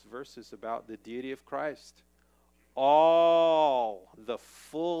 This verse is about the deity of Christ. All the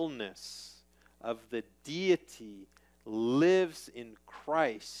fullness of the deity lives in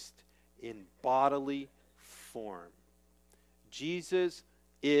Christ in bodily form. Jesus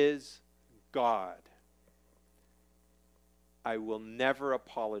is God. I will never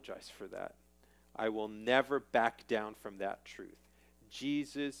apologize for that. I will never back down from that truth.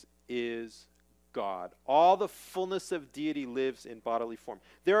 Jesus is God. All the fullness of deity lives in bodily form.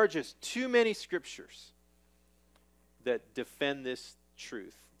 There are just too many scriptures that defend this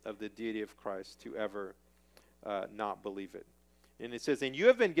truth of the deity of Christ to ever not believe it. And it says, and you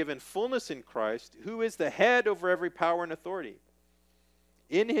have been given fullness in Christ, who is the head over every power and authority.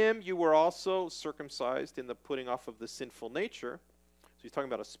 In him you were also circumcised in the putting off of the sinful nature. So he's talking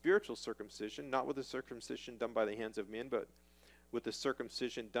about a spiritual circumcision, not with the circumcision done by the hands of men, but with the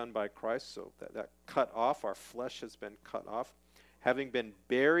circumcision done by Christ. So that cut off, our flesh has been cut off. Having been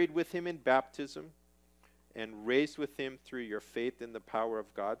buried with him in baptism and raised with him through your faith in the power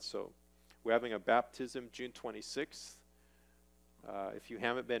of God. So we're having a baptism June 26th. If you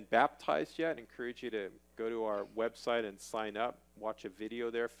haven't been baptized yet, I encourage you to go to our website and sign up, watch a video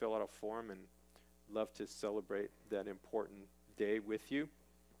there, fill out a form, and love to celebrate that important day with you.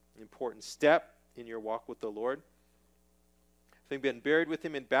 An important step in your walk with the Lord. Having been buried with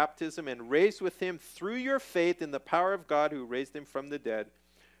him in baptism and raised with him through your faith in the power of God who raised him from the dead,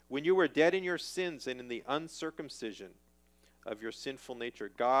 when you were dead in your sins and in the uncircumcision of your sinful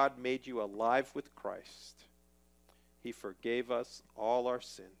nature, God made you alive with Christ. He forgave us all our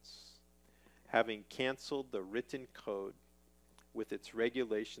sins, having canceled the written code with its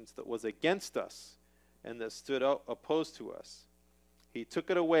regulations that was against us and that stood opposed to us. He took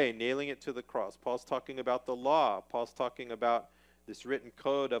it away, nailing it to the cross. Paul's talking about the law. Paul's talking about this written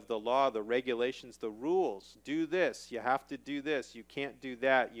code of the law, the regulations, the rules. Do this. You have to do this. You can't do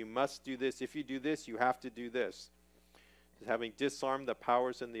that. You must do this. If you do this, you have to do this. Having disarmed the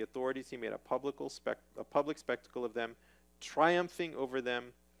powers and the authorities, he made a public spectacle of them, triumphing over them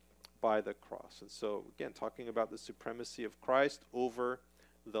by the cross. And so, again, talking about the supremacy of Christ over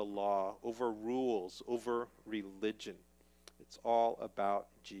the law, over rules, over religion. It's all about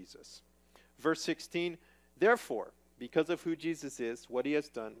Jesus. Verse 16, therefore, because of who Jesus is, what he has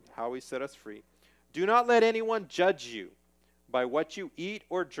done, how he set us free, do not let anyone judge you by what you eat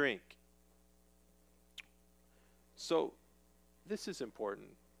or drink. So, this is important.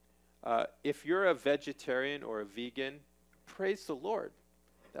 If you're a vegetarian or a vegan, praise the Lord.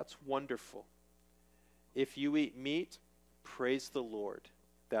 That's wonderful. If you eat meat, praise the Lord.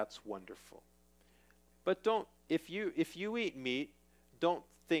 That's wonderful. But if you eat meat, don't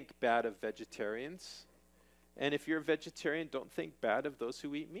think bad of vegetarians. And if you're a vegetarian, don't think bad of those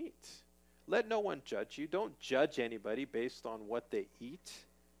who eat meat. Let no one judge you. Don't judge anybody based on what they eat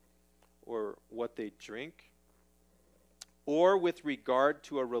or what they drink, or with regard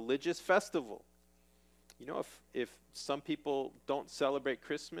to a religious festival. You know, if some people don't celebrate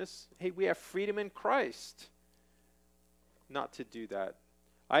Christmas, hey, we have freedom in Christ not to do that.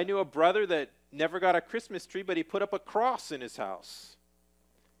 I knew a brother that never got a Christmas tree, but he put up a cross in his house.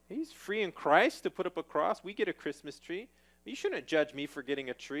 He's free in Christ to put up a cross. We get a Christmas tree. You shouldn't judge me for getting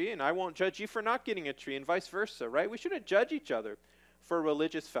a tree, and I won't judge you for not getting a tree, and vice versa, right? We shouldn't judge each other for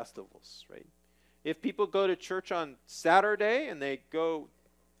religious festivals, right? If people go to church on Saturday and they go,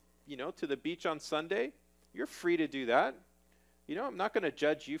 to the beach on Sunday, You're free to do that. I'm not going to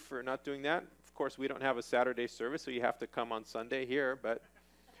judge you for not doing that. Of course, we don't have a Saturday service, so you have to come on Sunday here, but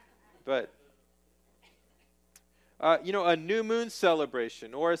a new moon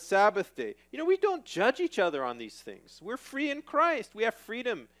celebration or a Sabbath day. We don't judge each other on these things. We're free in Christ. We have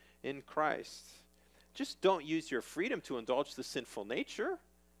freedom in Christ. Just don't use your freedom to indulge the sinful nature,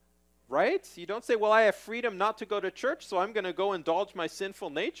 right? You don't say, well, I have freedom not to go to church, so I'm going to go indulge my sinful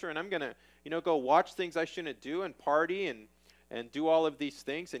nature, and I'm going to, go watch things I shouldn't do and party and do all of these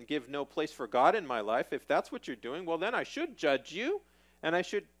things and give no place for God in my life. If that's what you're doing, well, then I should judge you, and I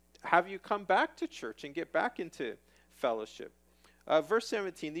should have you come back to church and get back into fellowship. Verse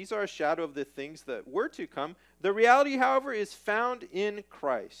 17, these are a shadow of the things that were to come. The reality, however, is found in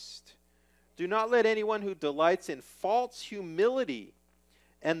Christ. Do not let anyone who delights in false humility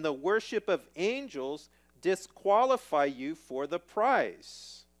and the worship of angels disqualify you for the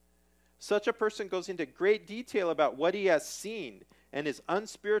prize. Such a person goes into great detail about what he has seen, and his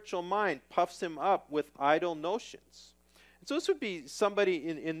unspiritual mind puffs him up with idle notions. And so this would be somebody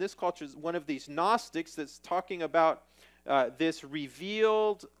in this culture, one of these Gnostics that's talking about this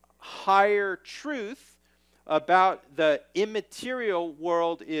revealed higher truth about the immaterial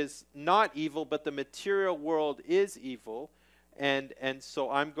world is not evil, but the material world is evil. And so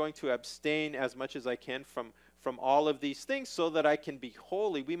I'm going to abstain as much as I can from all of these things so that I can be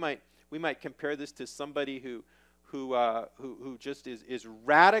holy. We might compare this to somebody who just is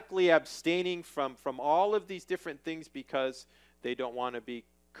radically abstaining from all of these different things because they don't want to be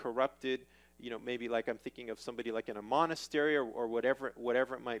corrupted. Maybe like I'm thinking of somebody like in a monastery or whatever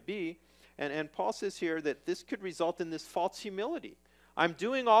it might be. And Paul says here that this could result in this false humility. I'm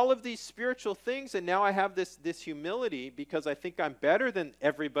doing all of these spiritual things, and now I have this humility because I think I'm better than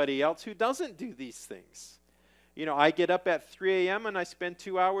everybody else who doesn't do these things. I get up at 3 a.m. and I spend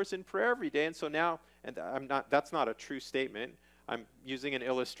 2 hours in prayer every day, and so now, and that's not a true statement. I'm using an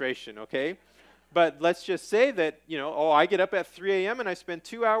illustration, okay? But let's just say that, I get up at 3 a.m. and I spend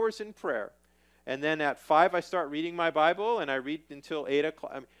 2 hours in prayer. And then at 5 I start reading my Bible, and I read until 8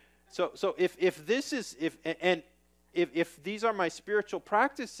 o'clock. So if these are my spiritual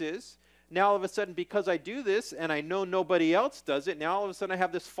practices, now all of a sudden, because I do this and I know nobody else does it, now all of a sudden I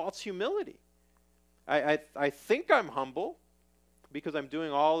have this false humility. I think I'm humble because I'm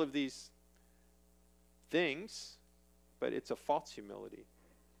doing all of these things, but it's a false humility.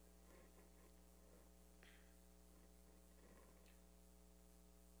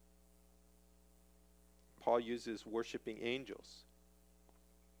 Paul uses worshiping angels.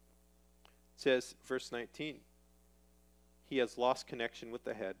 It says, verse 19, he has lost connection with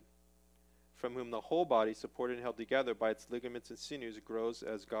the head, from whom the whole body, supported and held together by its ligaments and sinews, grows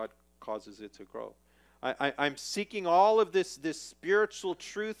as God causes it to grow. I'm seeking all of this spiritual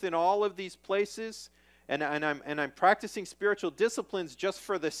truth in all of these places, and I'm practicing spiritual disciplines just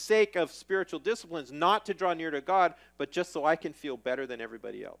for the sake of spiritual disciplines, not to draw near to God, but just so I can feel better than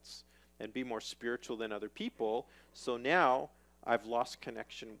everybody else and be more spiritual than other people. So now I've lost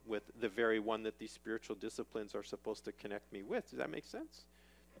connection with the very one that these spiritual disciplines are supposed to connect me with. Does that make sense?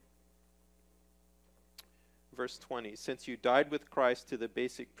 Verse 20, since you died with Christ to the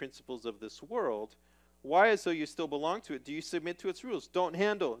basic principles of this world, why, as though you still belong to it, do you submit to its rules? Don't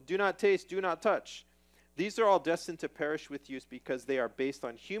handle, do not taste, do not touch. These are all destined to perish with use because they are based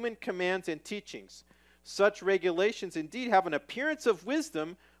on human commands and teachings. Such regulations indeed have an appearance of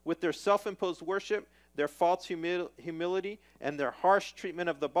wisdom with their self-imposed worship, their false humility, and their harsh treatment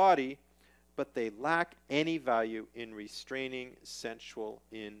of the body, but they lack any value in restraining sensual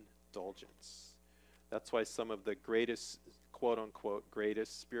indulgence. That's why some of the greatest, quote-unquote,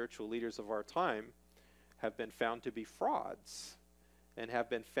 greatest spiritual leaders of our time have been found to be frauds and have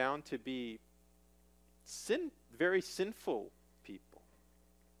been found to be very sinful people.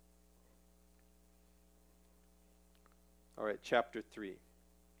 All right, chapter 3.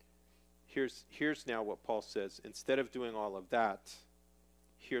 Here's now what Paul says. Instead of doing all of that,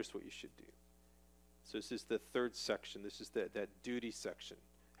 here's what you should do. So this is the third section. This is that duty section.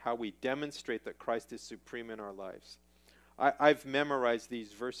 How we demonstrate that Christ is supreme in our lives. I've memorized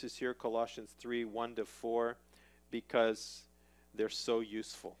these verses here, Colossians 3, 1-4, because they're so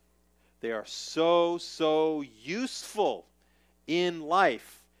useful. They are so useful in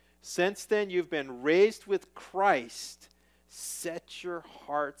life. Since then you've been raised with Christ. Set your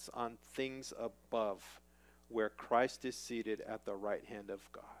hearts on things above, where Christ is seated at the right hand of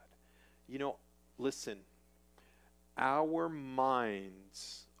God. Listen, our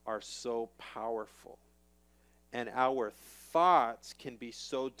minds are so powerful, and our thoughts can be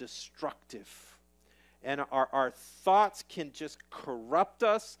so destructive. And our thoughts can just corrupt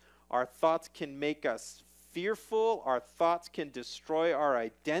us. Our thoughts can make us fearful. Our thoughts can destroy our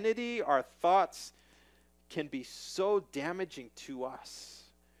identity. Our thoughts can be so damaging to us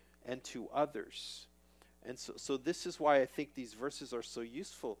and to others. And so this is why I think these verses are so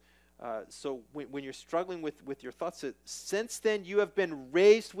useful. So when you're struggling with your thoughts, since then you have been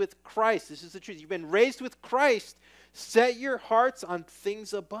raised with Christ. This is the truth. You've been raised with Christ. Set your hearts on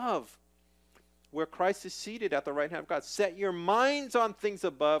things above, where Christ is seated at the right hand of God. Set your minds on things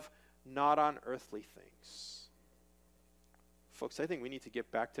above, not on earthly things. Folks, I think we need to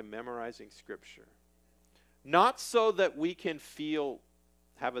get back to memorizing Scripture. Not so that we can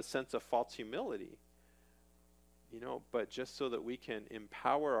have a sense of false humility, but just so that we can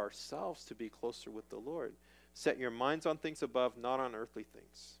empower ourselves to be closer with the Lord. Set your minds on things above, not on earthly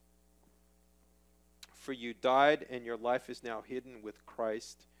things. For you died, and your life is now hidden with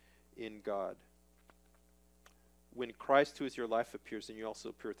Christ in God. When Christ, who is your life, appears, then you also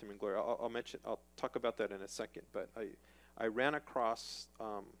appear with him in glory. I'll talk about that in a second, but I ran across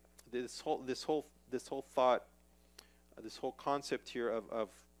this whole thought, this whole concept here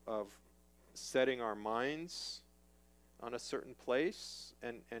of setting our minds on a certain place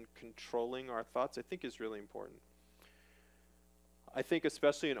and controlling our thoughts, I think is really important. I think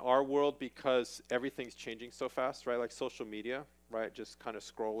especially in our world, because everything's changing so fast, right? Like social media, right? Just kind of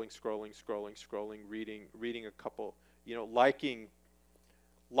scrolling, reading a couple,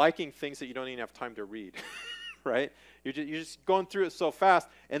 liking things that you don't even have time to read, right? You're just going through it so fast,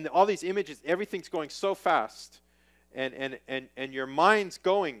 and all these images, everything's going so fast, and your mind's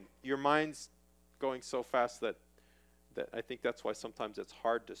going so fast that I think that's why sometimes it's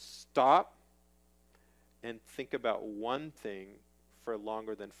hard to stop and think about one thing for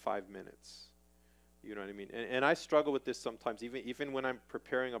longer than 5 minutes. You know what I mean? And I struggle with this sometimes, even when I'm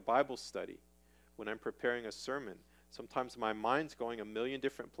preparing a Bible study, when I'm preparing a sermon. Sometimes my mind's going a million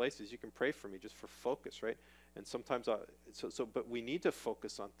different places. You can pray for me just for focus, right? And sometimes, but we need to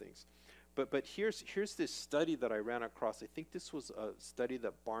focus on things. But here's this study that I ran across. I think this was a study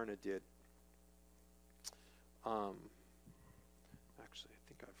that Barna did. Actually, I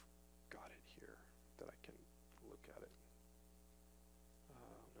think I've got it here that I can look at it.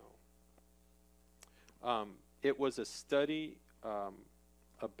 No. It was a study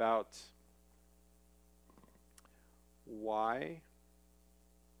about why.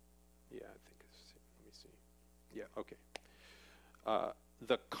 Yeah, I think let me see. Yeah, okay.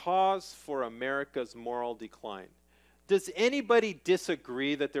 The cause for America's moral decline. Does anybody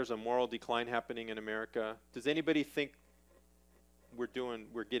disagree that there's a moral decline happening in America? Does anybody think we're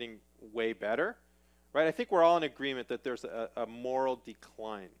getting way better? Right? I think we're all in agreement that there's a moral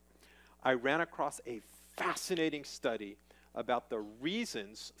decline. I ran across a fascinating study about the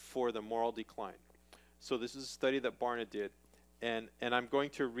reasons for the moral decline. So this is a study that Barna did, and I'm going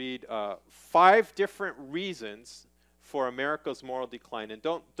to read 5 different reasons for America's moral decline. And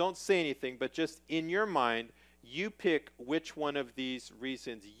don't say anything, but just in your mind, you pick which one of these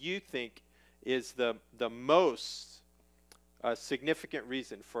reasons you think is the most significant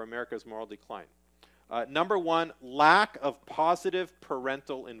reason for America's moral decline. Number 1, lack of positive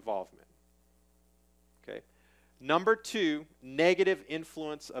parental involvement. Okay. Number 2, negative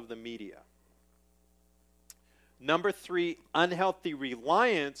influence of the media. Number 3, unhealthy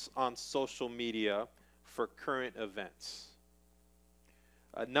reliance on social media for current events.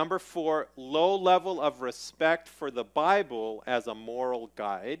 Number 4, low level of respect for the Bible as a moral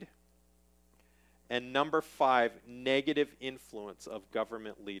guide. And number 5, negative influence of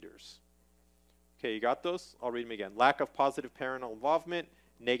government leaders. Okay, you got those? I'll read them again. Lack of positive parental involvement,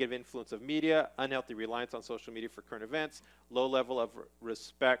 negative influence of media, unhealthy reliance on social media for current events, low level of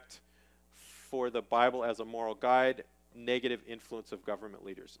respect for the Bible as a moral guide, negative influence of government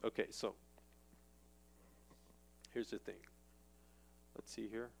leaders. Okay, so here's the thing. Let's see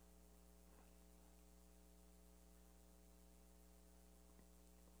here.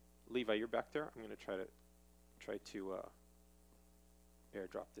 Levi, you're back there? I'm going to try to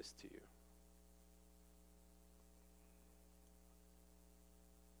airdrop this to you.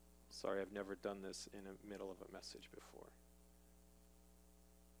 Sorry, I've never done this in the middle of a message before.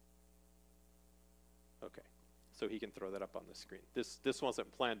 Okay, so he can throw that up on the screen. This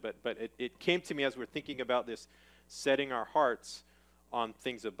wasn't planned, but it came to me as we're thinking about this, setting our hearts on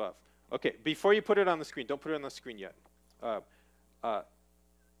things above. Okay, before you put it on the screen, don't put it on the screen yet.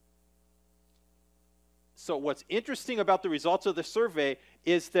 So what's interesting about the results of the survey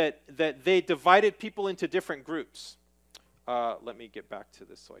is that they divided people into different groups. Let me get back to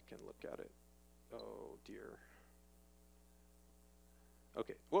this so I can look at it. Oh, dear.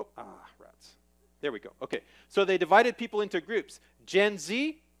 Okay. Whoop. Rats. There we go. Okay. So they divided people into groups. Gen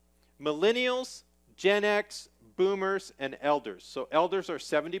Z, millennials, Gen X, boomers, and elders. So elders are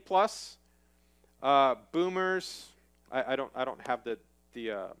 70 plus. Boomers, I don't have the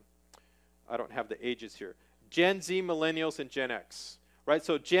I don't have the ages here. Gen Z, millennials, and Gen X, right?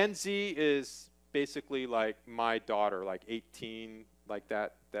 So Gen Z is basically like my daughter, like 18, like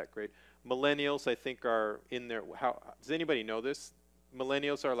that grade. Millennials, I think, are in their, does anybody know this?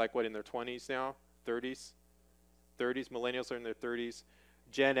 Millennials are like what, in their 20s now? 30s? Millennials are in their 30s.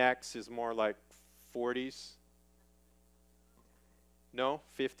 Gen X is more like 40s. No?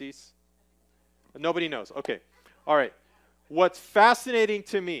 50s? Nobody knows. Okay. All right. What's fascinating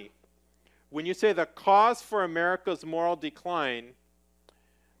to me, when you say the cause for America's moral decline,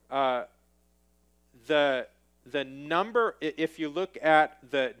 the number, if you look at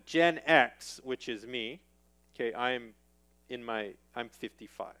the Gen X, which is me, okay, I'm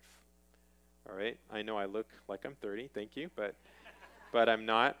 55. All right. I know I look like I'm 30. Thank you, but I'm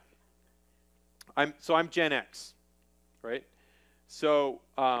not. I'm Gen X, right? So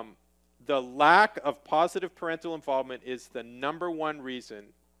the lack of positive parental involvement is the number one reason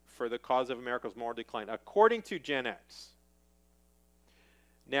for the cause of America's moral decline, according to Gen X.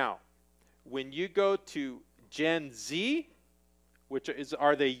 Now, when you go to Gen Z, which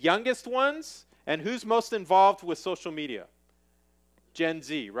are the youngest ones, and who's most involved with social media? Gen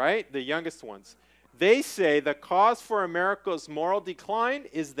Z, right? The youngest ones. They say the cause for America's moral decline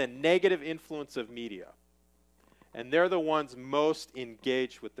is the negative influence of media. And they're the ones most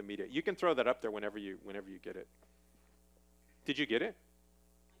engaged with the media. You can throw that up there whenever you get it. Did you get it?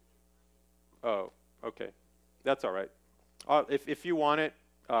 Oh, okay. That's all right. If you want it,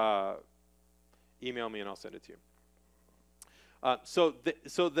 email me and I'll send it to you. So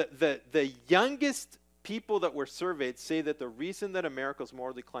the youngest people that were surveyed say that the reason that America's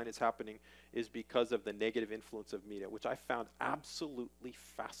moral decline is happening is because of the negative influence of media, which I found absolutely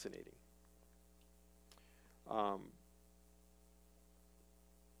fascinating. All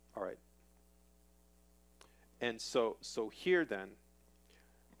right. And so here then,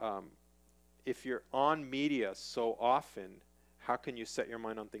 if you're on media so often, how can you set your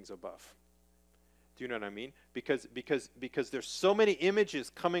mind on things above? Do you know what I mean? Because there's so many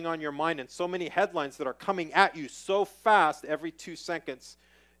images coming on your mind and so many headlines that are coming at you so fast every 2 seconds.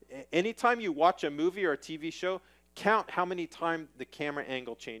 Anytime you watch a movie or a TV show, count how many times the camera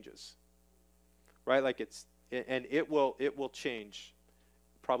angle changes. Right? Like it will change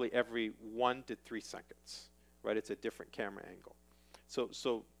probably every 1 to 3 seconds. Right? It's a different camera angle.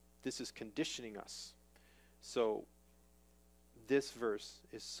 So this is conditioning us. So this verse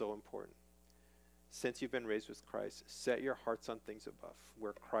is so important. Since you've been raised with Christ, set your hearts on things above,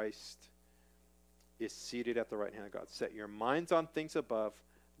 where Christ is seated at the right hand of God. Set your minds on things above,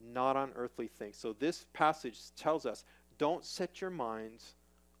 not on earthly things. So this passage tells us, don't set your minds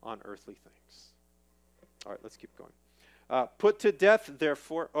on earthly things. All right, let's keep going. Put to death,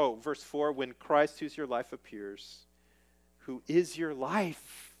 therefore, verse 4, when Christ, who's your life, appears. Who is your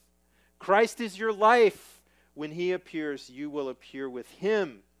life? Christ is your life. When he appears, you will appear with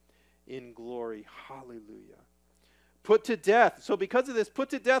him in glory. Hallelujah. Put to death. So because of this, put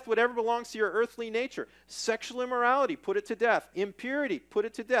to death whatever belongs to your earthly nature. Sexual immorality, put it to death. Impurity, put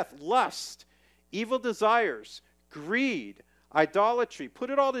it to death. Lust, evil desires, greed, idolatry, put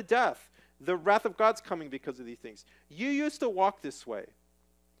it all to death. The wrath of God's coming because of these things. You used to walk this way,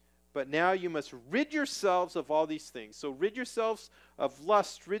 but now you must rid yourselves of all these things. So rid yourselves of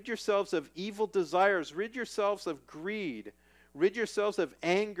lust, rid yourselves of evil desires, rid yourselves of greed, rid yourselves of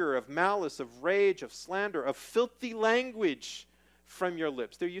anger, of malice, of rage, of slander, of filthy language from your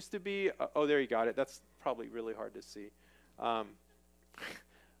lips. There used to be, there you got it. That's probably really hard to see. All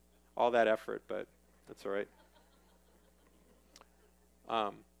that effort, but that's all right.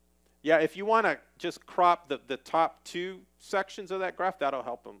 Yeah, if you want to just crop the top 2 sections of that graph, that'll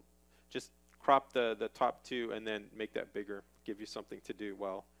help them. Just crop the top 2 and then make that bigger. Give you something to do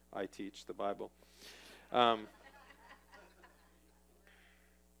while I teach the Bible.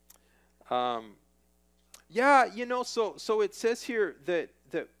 Yeah, so it says here that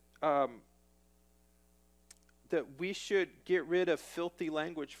we should get rid of filthy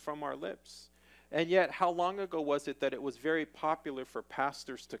language from our lips. And yet, how long ago was it that it was very popular for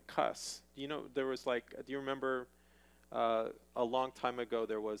pastors to cuss? There was do you remember a long time ago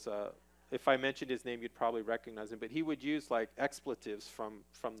there was, if I mentioned his name, you'd probably recognize him, but he would use expletives from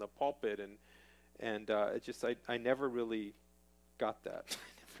the pulpit, and I never really got that.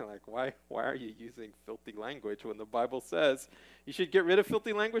 Why are you using filthy language when the Bible says you should get rid of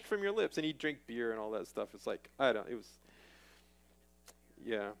filthy language from your lips? And he'd drink beer and all that stuff. It's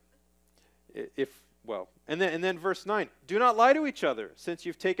well, and then verse 9, do not lie to each other, since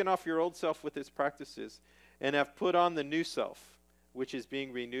you've taken off your old self with its practices and have put on the new self, which is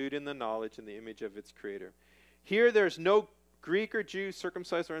being renewed in the knowledge and the image of its creator. Here there's no Greek or Jew,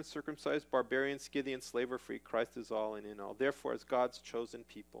 circumcised or uncircumcised, barbarian, Scythian, slave or free, Christ is all and in all. Therefore, as God's chosen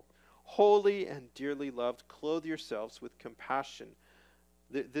people, holy and dearly loved, clothe yourselves with compassion.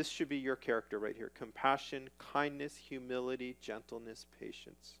 This should be your character right here. Compassion, kindness, humility, gentleness,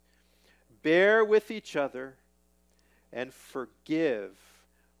 patience. Bear with each other and forgive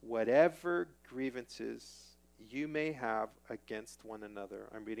whatever grievances you may have against one another.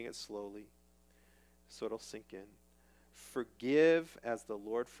 I'm reading it slowly so it'll sink in. Forgive as the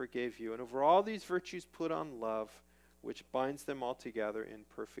Lord forgave you. And over all these virtues put on love, which binds them all together in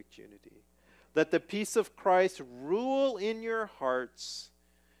perfect unity. Let the peace of Christ rule in your hearts,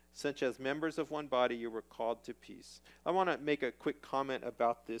 such as members of one body you were called to peace. I want to make a quick comment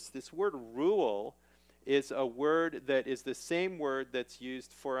about this. This word rule is a word that is the same word that's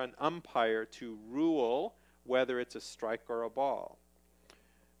used for an umpire to rule whether it's a strike or a ball.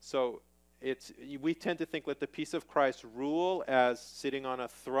 So we tend to think, let the peace of Christ rule as sitting on a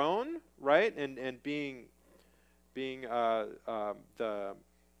throne, right? And being the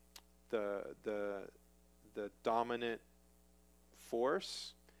dominant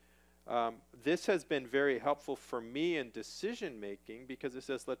force. This has been very helpful for me in decision making, because it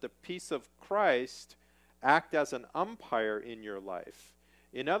says, let the peace of Christ act as an umpire in your life.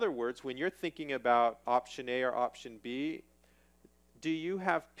 In other words, when you're thinking about option A or option B, do you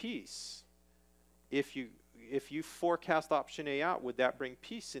have peace? If you forecast option A out, would that bring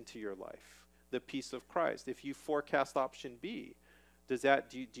peace into your life? The peace of Christ. If you forecast option B, do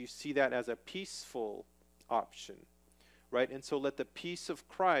you see that as a peaceful option? Right? And so let the peace of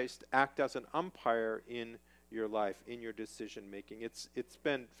Christ act as an umpire in your life, in your decision making. It's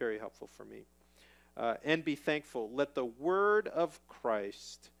been very helpful for me. And be thankful. Let the word of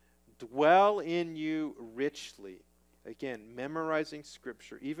Christ dwell in you richly. Again, memorizing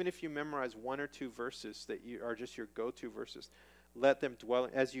Scripture. Even if you memorize one or two verses that are just your go-to verses, let them dwell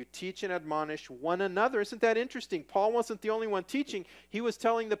as you teach and admonish one another. Isn't that interesting? Paul wasn't the only one teaching. He was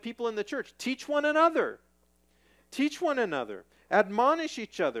telling the people in the church, teach one another. Teach one another. Admonish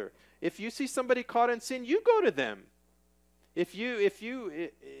each other. If you see somebody caught in sin, you go to them. If you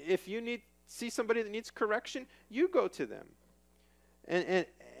see somebody that needs correction, you go to them.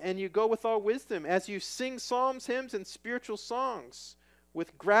 And you go with all wisdom as you sing psalms, hymns, and spiritual songs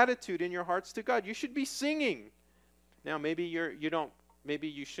with gratitude in your hearts to God. You should be singing. Now, maybe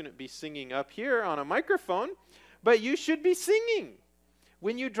you shouldn't be singing up here on a microphone, but you should be singing.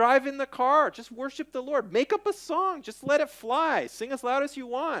 When you drive in the car, just worship the Lord. Make up a song. Just let it fly. Sing as loud as you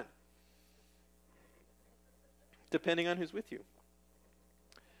want, depending on who's with you.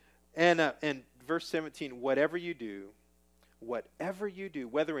 And verse 17, whatever you do,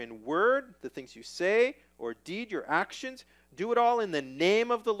 whether in word, the things you say, or deed, your actions, do it all in the name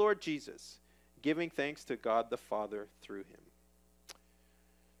of the Lord Jesus, giving thanks to God the Father through him.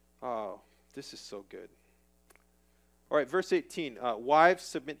 Oh, this is so good. All right, verse 18. Wives,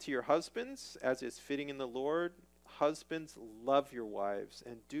 submit to your husbands, as is fitting in the Lord. Husbands, love your wives,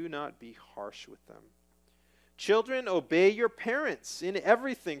 and do not be harsh with them. Children, obey your parents in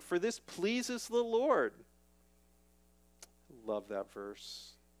everything, for this pleases the Lord. Love that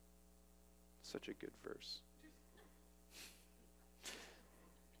verse. Such a good verse.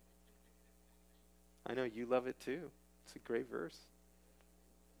 I know you love it too. It's a great verse.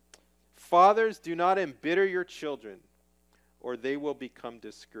 Fathers, do not embitter your children, or they will become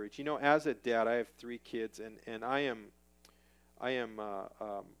discouraged. You know, as a dad, I have 3 kids, and I am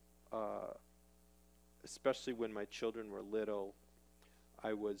especially when my children were little,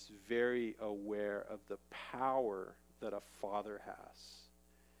 I was very aware of the power that a father has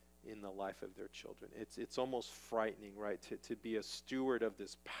in the life of their children. It's almost frightening, right, to be a steward of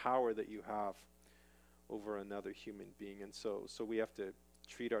this power that you have over another human being. And so we have to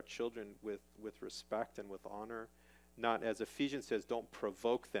treat our children with respect and with honor. Not, as Ephesians says, don't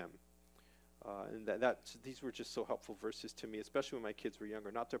provoke them. And these were just so helpful verses to me, especially when my kids were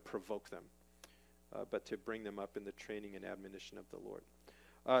younger, not to provoke them, but to bring them up in the training and admonition of the Lord.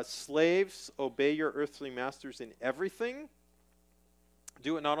 Slaves, obey your earthly masters in everything.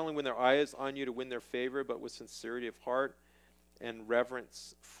 Do it not only when their eye is on you to win their favor, but with sincerity of heart and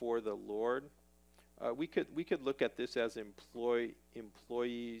reverence for the Lord. We could look at this as employees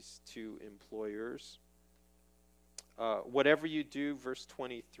to employers. Whatever you do, verse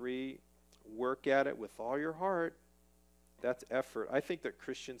 23, work at it with all your heart. That's effort. I think that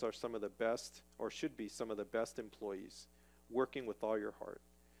Christians are some of the best, or should be some of the best employees, working with all your heart.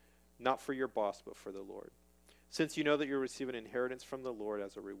 not for your boss, but for the Lord, since you know that you'll receive an inheritance from the Lord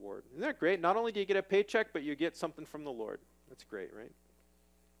as a reward. Isn't that great? Not only do you get a paycheck, but you get something from the Lord. That's great, right?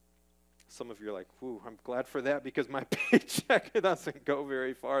 Some of you are like, "Whew, I'm glad for that because my paycheck doesn't go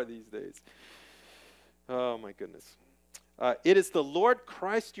very far these days." Oh, my goodness. It is the Lord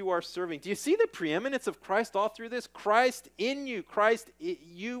Christ you are serving. Do you see the preeminence of Christ all through this? Christ in you.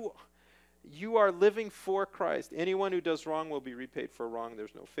 You are living for Christ. Anyone who does wrong will be repaid for wrong.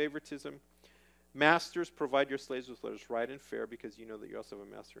 There's no favoritism. Masters, provide your slaves with what is right and fair, because you know that you also have a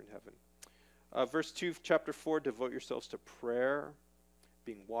master in heaven. Verse 2, chapter 4, devote yourselves to prayer,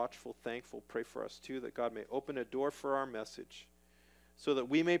 being watchful, thankful. Pray for us too, that God may open a door for our message, so that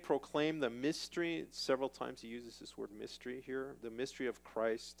we may proclaim the mystery. Several times he uses this word mystery here. The mystery of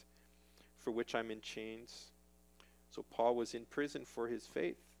Christ, for which I'm in chains. So Paul was in prison for his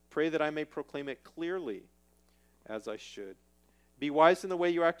faith. Pray that I may proclaim it clearly, as I should. Be wise in the way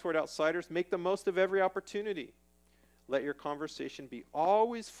you act toward outsiders. Make the most of every opportunity. Let your conversation be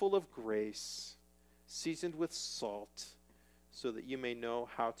always full of grace, seasoned with salt, so that you may know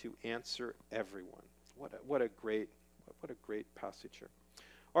how to answer everyone. What a great passage here.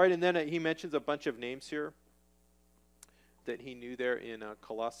 All right, and then he mentions a bunch of names here that he knew there in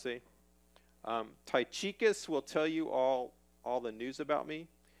Colossae. Tychicus will tell you all the news about me.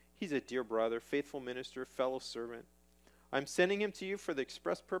 He's a dear brother, faithful minister, fellow servant. I'm sending him to you for the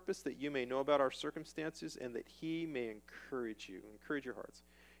express purpose that you may know about our circumstances and that he may encourage your hearts.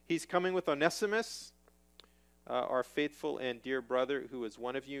 He's coming with Onesimus, our faithful and dear brother, who is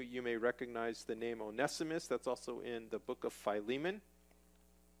one of you. You may recognize the name Onesimus. That's also in the book of Philemon.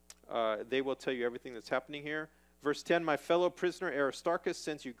 They will tell you everything that's happening here. Verse 10, my fellow prisoner Aristarchus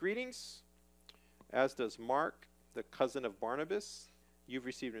sends you greetings, as does Mark, the cousin of Barnabas. You've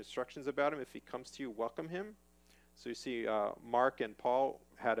received instructions about him. If he comes to you, welcome him. So you see, Mark and Paul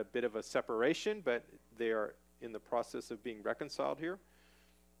had a bit of a separation, but they are in the process of being reconciled here.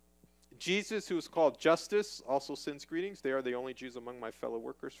 Jesus, who is called Justus, also sends greetings. They are the only Jews among my fellow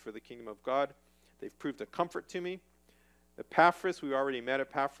workers for the kingdom of God. They've proved a comfort to me. Epaphras, we already met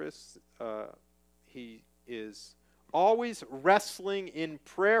Epaphras. He is always wrestling in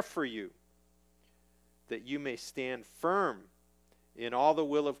prayer for you, that you may stand firm in all the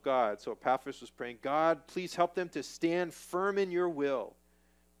will of God. So Epaphras was praying, God, please help them to stand firm in your will.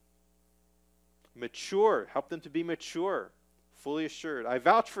 Mature, help them to be mature, fully assured. I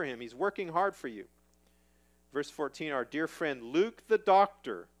vouch for him. He's working hard for you. Verse 14, our dear friend Luke the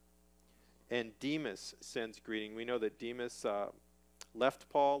doctor and Demas sends greeting. We know that Demas left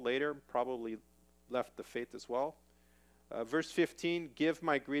Paul later, probably left the faith as well. Verse 15, give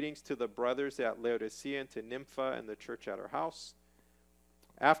my greetings to the brothers at Laodicea and to Nympha and the church at her house.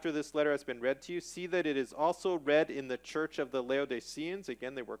 After this letter has been read to you, see that it is also read in the church of the Laodiceans.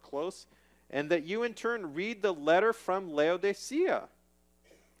 Again, they were close. And that you in turn read the letter from Laodicea.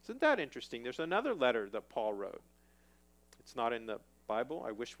 Isn't that interesting? There's another letter that Paul wrote. It's not in the Bible.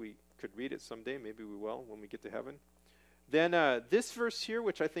 I wish we could read it someday. Maybe we will when we get to heaven. Then this verse here,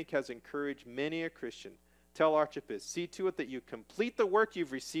 which I think has encouraged many a Christian. Tell Archippus, see to it that you complete the work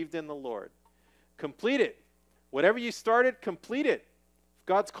you've received in the Lord. Complete it. Whatever you started, complete it. If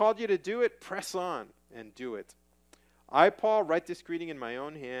God's called you to do it, press on and do it. I, Paul, write this greeting in my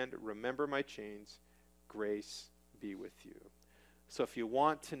own hand. Remember my chains. Grace be with you. So if you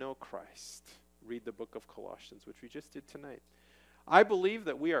want to know Christ, read the book of Colossians, which we just did tonight. I believe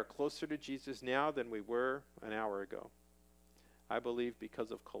that we are closer to Jesus now than we were an hour ago. I believe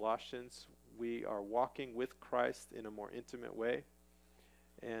because of Colossians, we are walking with Christ in a more intimate way.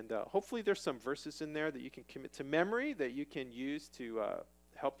 And hopefully there's some verses in there that you can commit to memory that you can use to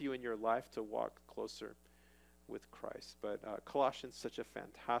help you in your life to walk closer with Christ. But Colossians, such a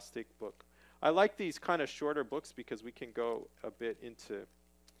fantastic book. I like these kind of shorter books because we can go a bit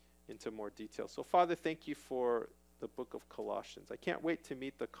into more detail. So Father, thank you for the book of Colossians. I can't wait to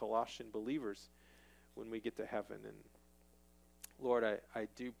meet the Colossian believers when we get to heaven. And Lord, I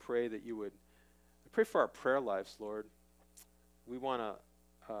do pray that you would, I pray for our prayer lives, Lord. We want to,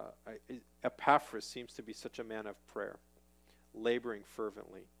 Epaphras seems to be such a man of prayer, laboring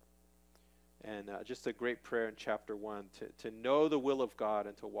fervently. And just a great prayer in chapter 1, to know the will of God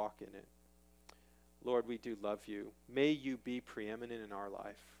and to walk in it. Lord, we do love you. May you be preeminent in our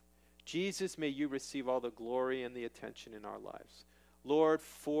life. Jesus, may you receive all the glory and the attention in our lives. Lord,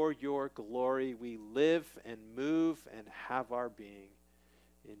 for your glory we live and move and have our being.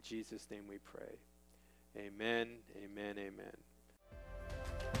 In Jesus' name we pray. Amen, amen, amen.